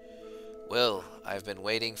well, I've been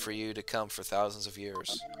waiting for you to come for thousands of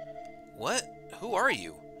years. What? Who are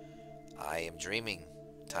you? I am dreaming.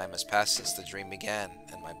 Time has passed since the dream began,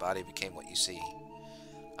 and my body became what you see.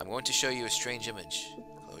 I'm going to show you a strange image.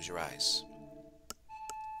 Close your eyes.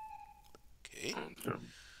 Okay.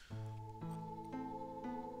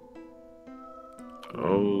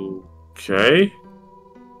 Okay.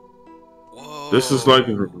 Whoa. This is like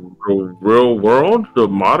the real world, the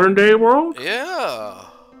modern day world. Yeah.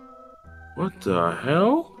 What the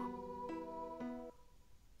hell?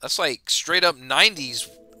 That's like straight up 90s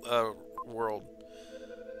world.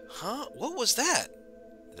 Huh? What was that?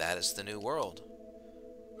 That is the new world.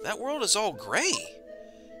 That world is all gray.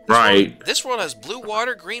 Right. This world has blue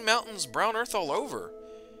water, green mountains, brown earth all over.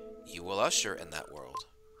 You will usher in that world.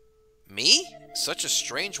 Me? Such a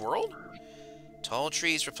strange world? Tall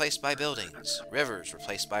trees replaced by buildings, rivers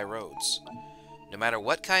replaced by roads. No matter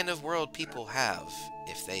what kind of world people have,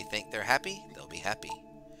 if they think they're happy, they'll be happy.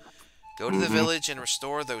 Go to the village and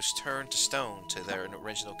restore those turned to stone to their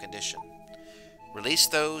original condition. Release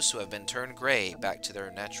those who have been turned gray back to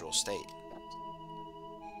their natural state.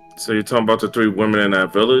 So you're talking about the 3 women in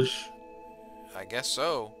that village? I guess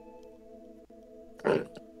so.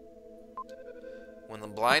 When the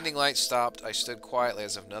blinding light stopped, I stood quietly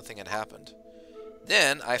as if nothing had happened.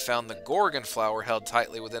 Then I found the Gorgon flower held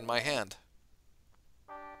tightly within my hand.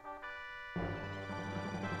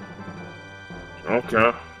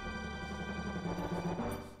 Okay.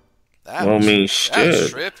 That Well, was, I mean, that's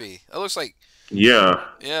shit. trippy. That looks like, Yeah.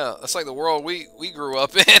 yeah, that's like the world we grew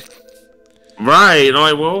up in. Right.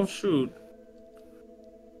 Like, well, shoot.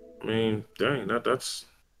 I mean, dang, that's.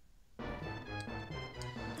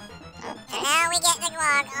 And now we get the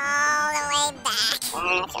walk all the way back.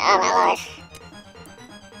 Oh my lord.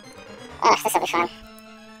 Oh, this will be fun.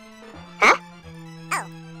 Huh? Oh,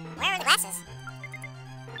 where are the glasses?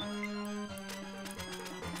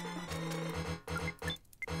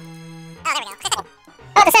 Oh, there we go.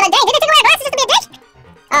 Oh, the 7 day. Did they take away our glasses just to be a dick?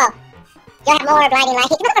 Oh. You'll have more blinding light.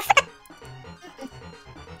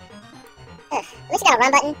 At least you got a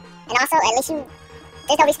run button. And also, at least you...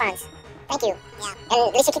 There's no respawns. Thank you. Yeah. And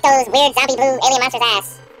at least you kick those weird zombie blue alien monsters'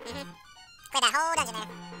 ass. Clear that whole dungeon there.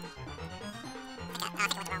 I think I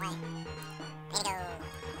went the wrong way. Need to go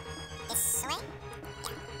this way?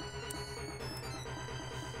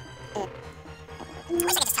 Yeah. I wish I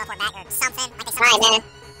could just teleport back or something. I think Right, man.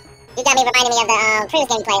 You got me reminding me of the previous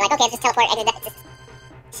game you played. Like, okay, just teleport. Just...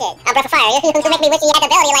 Shit. Breath of Fire. You make me wish you had the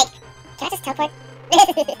ability, like... Can I just teleport?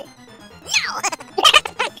 No! That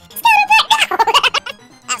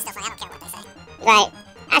was still funny. I don't care what they say. Right.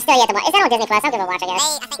 I still yet to watch. Is that on Disney Plus? I'll give it a watch, I guess.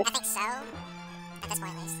 I think so. At this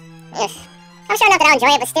point, at least. Ugh. I'm sure enough that I'll enjoy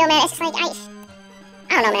it, but still, man, it's just like, I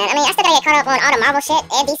don't know, man. I mean, I still gotta get caught up on all the Marvel shit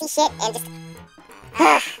and DC shit and just...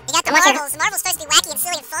 You got the Marvels. Marvel's supposed to be wacky and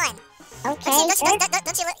silly and fun. Okay, Don't sure.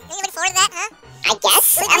 you look forward to that, huh? I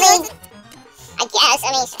guess. I mean, I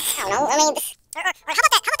don't know. I mean... Or how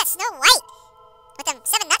about that Snow White? With them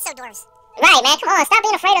 7 nutso dwarves. Right, man, come on. Stop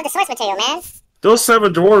being afraid of the source material, man. Those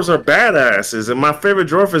 7 dwarves are badasses, and my favorite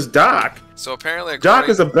dwarf is Doc. So apparently, Doc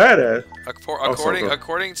is a badass.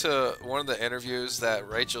 According to one of the interviews that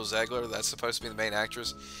Rachel Zegler, that's supposed to be the main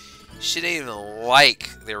actress, she didn't even like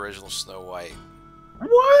the original Snow White.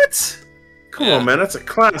 What? Come on, man. That's a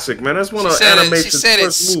classic, man. That's one of animation's She said it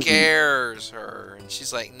first movies. scares her, and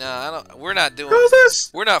she's like, "No, I don't. We're not doing. How's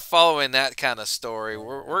this? We're not following that kind of story.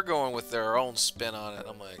 We're going with their own spin on it."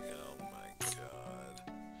 I'm like, "Oh my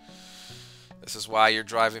god, this is why you're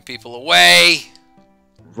driving people away."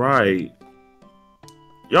 Right.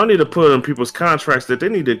 Y'all need to put in people's contracts that they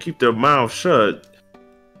need to keep their mouths shut.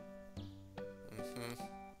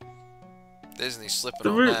 Disney's slipping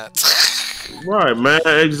on that. Right, man.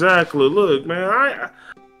 Exactly. Look, man. I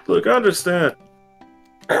understand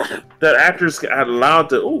that actors got allowed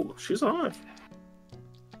to. Oh, she's on.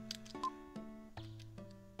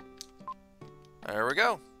 There we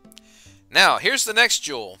go. Now, here's the next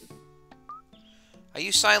jewel. I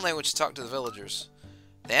use sign language to talk to the villagers.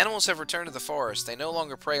 The animals have returned to the forest. They no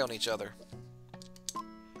longer prey on each other.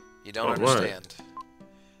 You don't understand.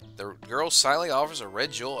 The girl silently offers a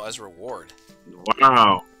red jewel as a reward.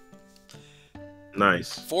 Wow.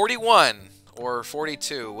 Nice. 41 or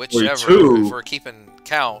 42, whichever. 42. If we're keeping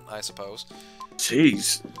count, I suppose.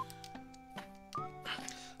 Jeez.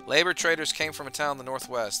 Labor traders came from a town in the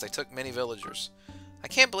northwest. They took many villagers. I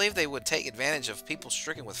can't believe they would take advantage of people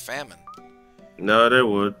stricken with famine. No, they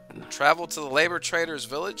would. Travel to the labor traders'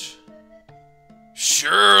 village?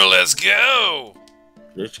 Sure, let's go!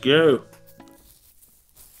 Let's go.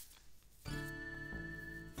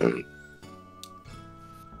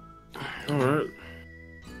 Alright.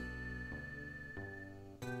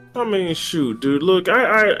 I mean, shoot, dude. Look,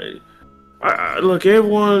 I look,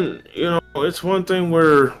 everyone, you know, it's one thing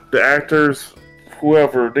where the actors,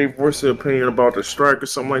 whoever, they voice their opinion about the strike or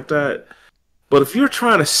something like that. But if you're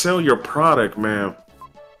trying to sell your product, man,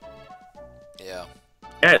 yeah,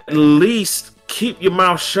 at least keep your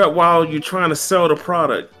mouth shut while you're trying to sell the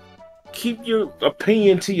product. keep your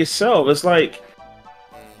opinion to yourself. It's like,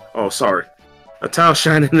 oh, sorry. A town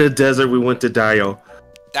shining in the desert. We went to Dio.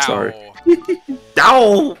 Sorry. Dow!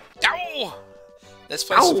 Dio. Dow! This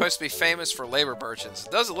place is supposed to be famous for labor merchants.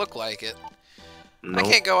 It doesn't look like it. No. I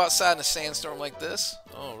can't go outside in a sandstorm like this.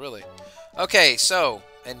 Oh, really? Okay, so,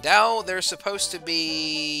 in Dow, there's supposed to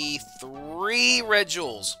be 3 red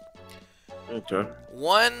jewels. Okay.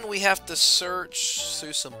 1, we have to search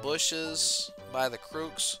through some bushes by the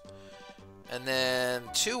crooks. And then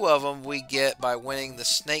 2 of them we get by winning the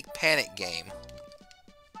Snake Panic game.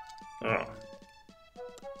 Oh.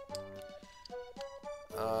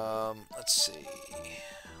 Let's see.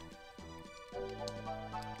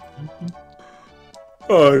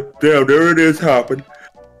 Oh, damn, there it is hopping.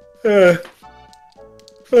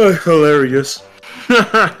 Hilarious.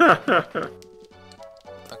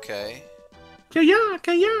 Okay. Kaya.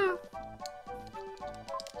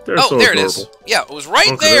 Oh, there it is. Yeah, it was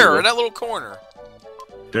right there in that little corner.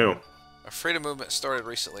 Damn. A freedom movement started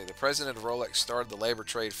recently. The president of Rolex started the labor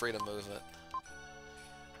trade freedom movement.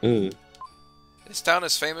 This town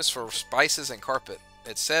is famous for spices and carpet.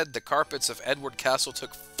 It said the carpets of Edward Castle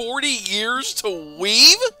took 40 years to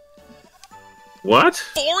weave? What?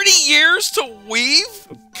 40 years to weave?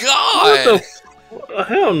 God! What the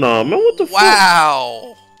hell no, man. What the fuck?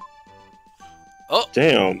 Wow! Oh.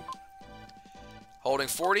 Damn. Holding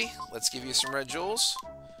 40. Let's give you some red jewels.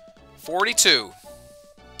 42.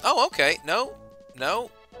 Oh, okay. No.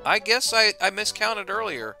 I guess I miscounted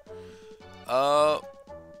earlier.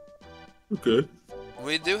 Okay.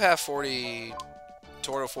 We do have 40...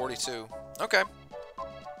 Total 42. Okay.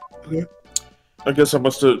 I guess I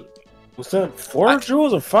must have... Was that 4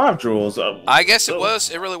 jewels or 5 jewels? I guess it was.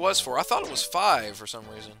 It really was 4. I thought it was 5 for some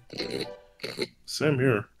reason. Same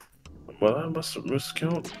here. Well, I must have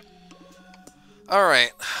miscounted.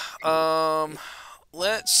 Alright.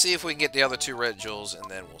 Let's see if we can get the other 2 red jewels, and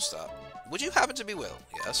then we'll stop. Would you happen to be well?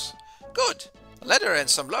 Yes. Good. A letter and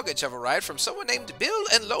some luggage have arrived from someone named Bill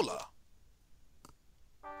and Lola.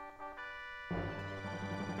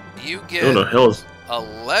 You get a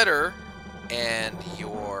letter and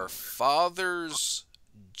your father's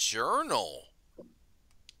journal.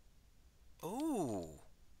 Ooh.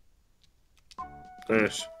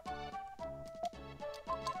 Nice.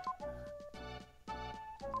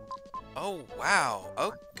 Oh,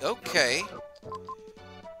 wow. Okay.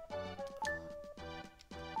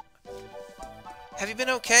 Have you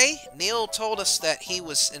been okay? Neil told us that he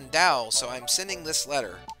was in Dow, so I'm sending this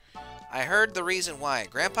letter. I heard the reason why.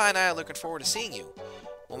 Grandpa and I are looking forward to seeing you.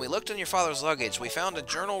 When we looked in your father's luggage, we found a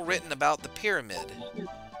journal written about the pyramid.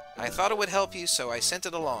 I thought it would help you, so I sent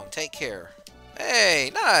it along. Take care.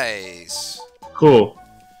 Hey, nice. Cool.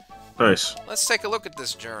 Nice. Let's take a look at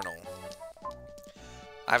this journal.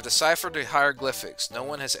 I've deciphered the hieroglyphics. No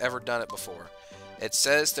one has ever done it before. It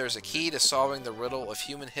says there's a key to solving the riddle of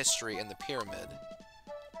human history in the pyramid.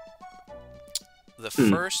 The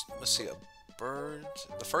first... Let's see...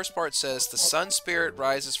 The first part says, the sun spirit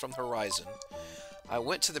rises from the horizon. I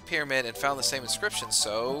went to the pyramid and found the same inscription,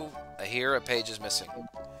 so here a page is missing.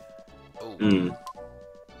 Oh.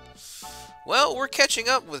 Well, we're catching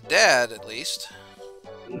up with Dad, at least.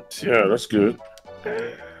 Yeah, that's good.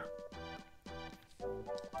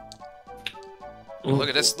 Look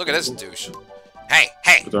at this douche. Hey,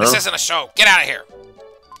 this isn't a show. Get out of here.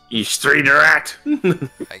 You street rat.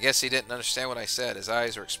 I guess he didn't understand what I said. His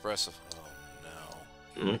eyes are expressive.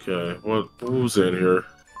 Okay, who's in here?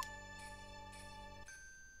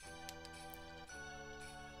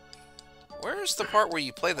 Where's the part where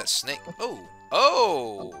you play that snake?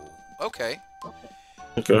 Oh, okay.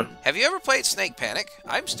 Okay. Have you ever played Snake Panic?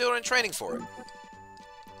 I'm still in training for it.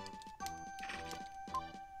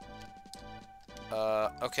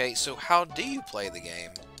 Okay, so how do you play the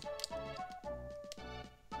game?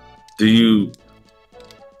 Do you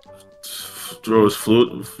throw his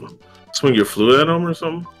flute? Swing your flute at him or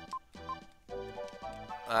something?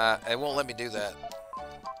 It won't let me do that.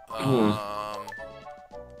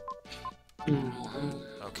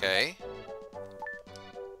 Okay.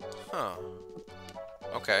 Huh.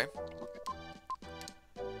 Okay.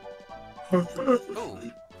 Ooh.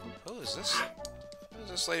 Who is this? Who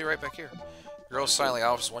is this lady right back here? Girl silently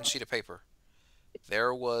offers one sheet of paper.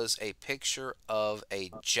 There was a picture of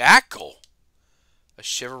a jackal. A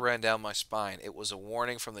shiver ran down my spine. It was a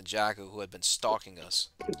warning from the jackal who had been stalking us.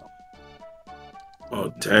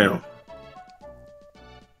 Oh, damn.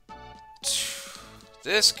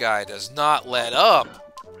 This guy does not let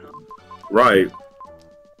up. Right.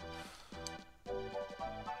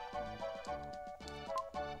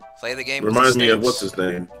 Play the game. Reminds me of what's his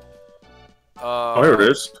name. Oh, here it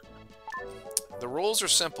is. The rules are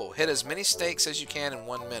simple. Hit as many snakes as you can in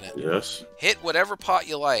 1 minute. Yes. Hit whatever pot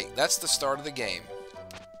you like. That's the start of the game.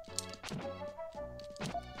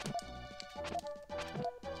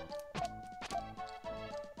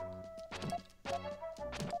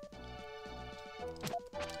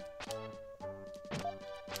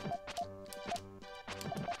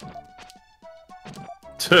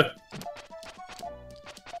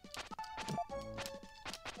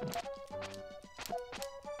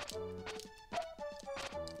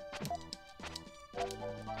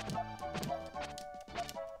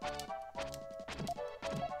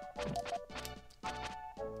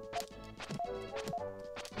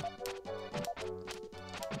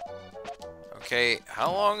 Okay, how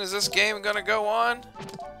long is this game gonna go on?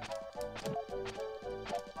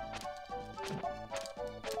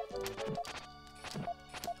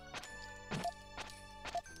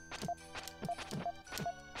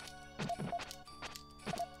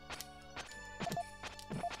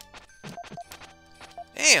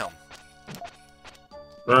 Damn.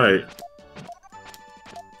 Right.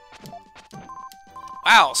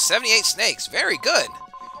 Wow, 78 snakes. Very good.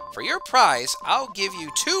 For your prize, I'll give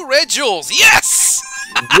you 2 red jewels. Yes!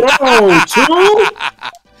 Whoa, 2?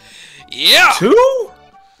 Yeah! 2?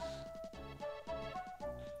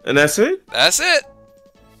 And that's it? That's it.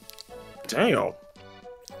 Damn.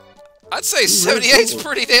 I'd say 78's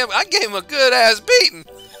pretty damn... I gave him a good-ass beating.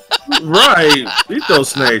 Right. Beat those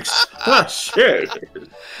snakes. Oh, shit.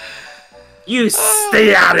 You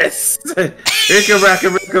stay out of this. That's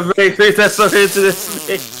so into this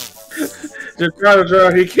snake. Just try to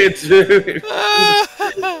draw, he can't do it.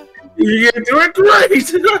 You can't do it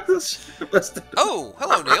great. Oh,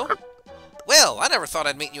 hello, Neil. Well, I never thought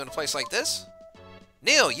I'd meet you in a place like this.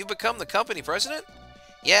 Neil, you become the company president?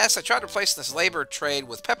 Yes, I tried to replace this labor trade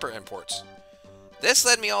with pepper imports. This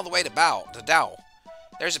led me all the way to Dao.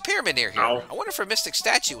 There's a pyramid near here. Ow. I wonder if a mystic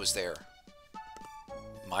statue was there.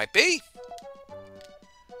 Might be.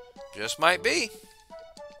 Just might be.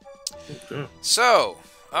 Okay. So,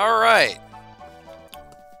 alright.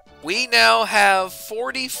 We now have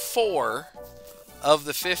 44 of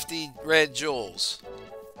the 50 red jewels.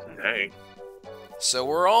 Dang. So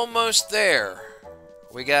we're almost there.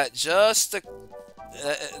 We got just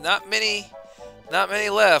not many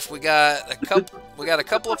left. We got a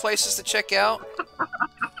couple of places to check out.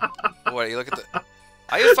 What, you look at the...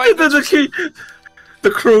 Are you fighting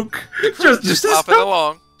the crook. Just hopping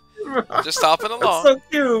along. Just hopping along. That's so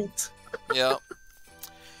cute. Yeah.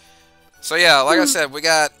 So yeah, like I said, we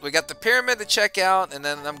got the pyramid to check out, and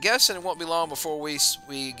then I'm guessing it won't be long before we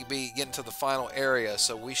be getting to the final area.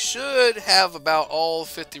 So we should have about all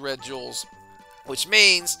 50 red jewels, which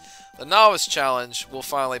means the novice challenge will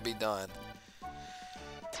finally be done.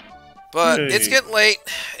 But it's getting late.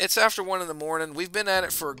 It's after 1 in the morning. We've been at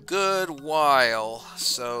it for a good while,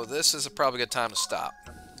 so this is probably a good time to stop.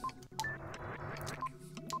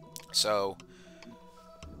 So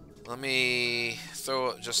let me throw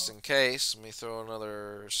it just in case. Let me throw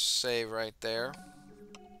another save right there.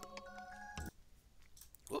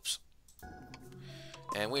 Whoops.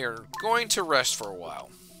 And we are going to rest for a while.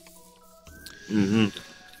 Mm-hmm.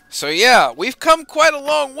 So yeah, we've come quite a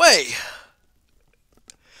long way.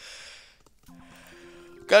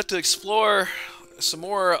 Got to explore some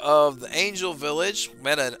more of the Angel Village.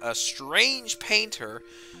 Met a strange painter.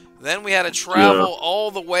 Then we had to travel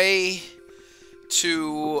all the way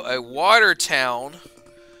to a water town.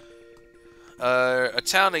 A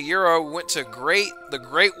town of Euro. We went to the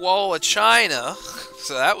Great Wall of China.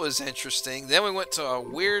 So that was interesting. Then we went to a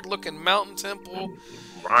weird looking mountain temple.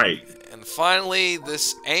 Right. And finally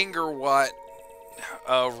this Angerwatt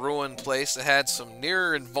ruined place that had some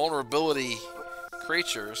near invulnerability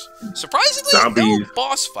creatures. Surprisingly, Zombies. no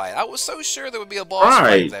boss fight. I was so sure there would be a boss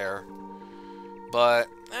fight there. But,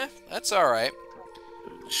 that's alright.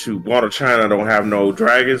 Shoot, Water China don't have no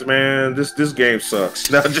dragons, man. This game sucks.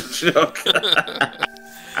 No, just joking.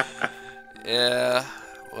 Yeah,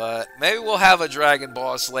 but maybe we'll have a dragon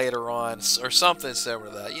boss later on, or something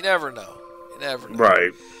similar to that. You never know. You never know.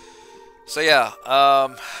 Right. So yeah,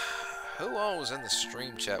 who all was in the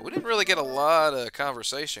stream chat? We didn't really get a lot of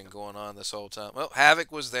conversation going on this whole time. Well,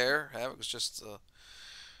 Havoc was there. Havoc was just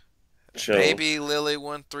Baby Lily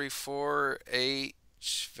 134H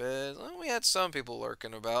Fed. Well, we had some people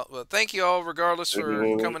lurking about, but thank you all regardless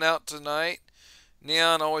for coming out tonight.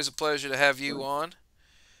 Neon, always a pleasure to have you on.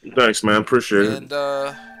 Thanks, man. Appreciate it. And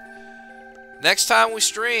next time we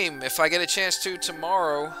stream, if I get a chance to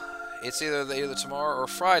tomorrow, it's either tomorrow or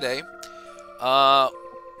Friday.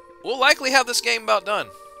 We'll likely have this game about done.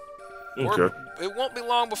 Okay. It won't be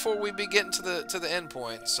long before we be getting to the end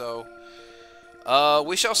point. So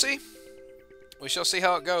we shall see. we shall see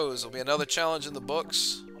how it goes. There'll be another challenge in the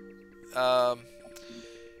books.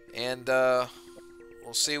 And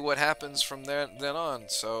we'll see what happens from then on.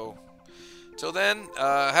 So, till then,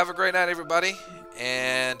 have a great night, everybody.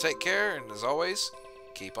 And take care. And as always,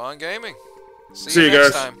 keep on gaming. See you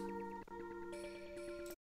next guys. time.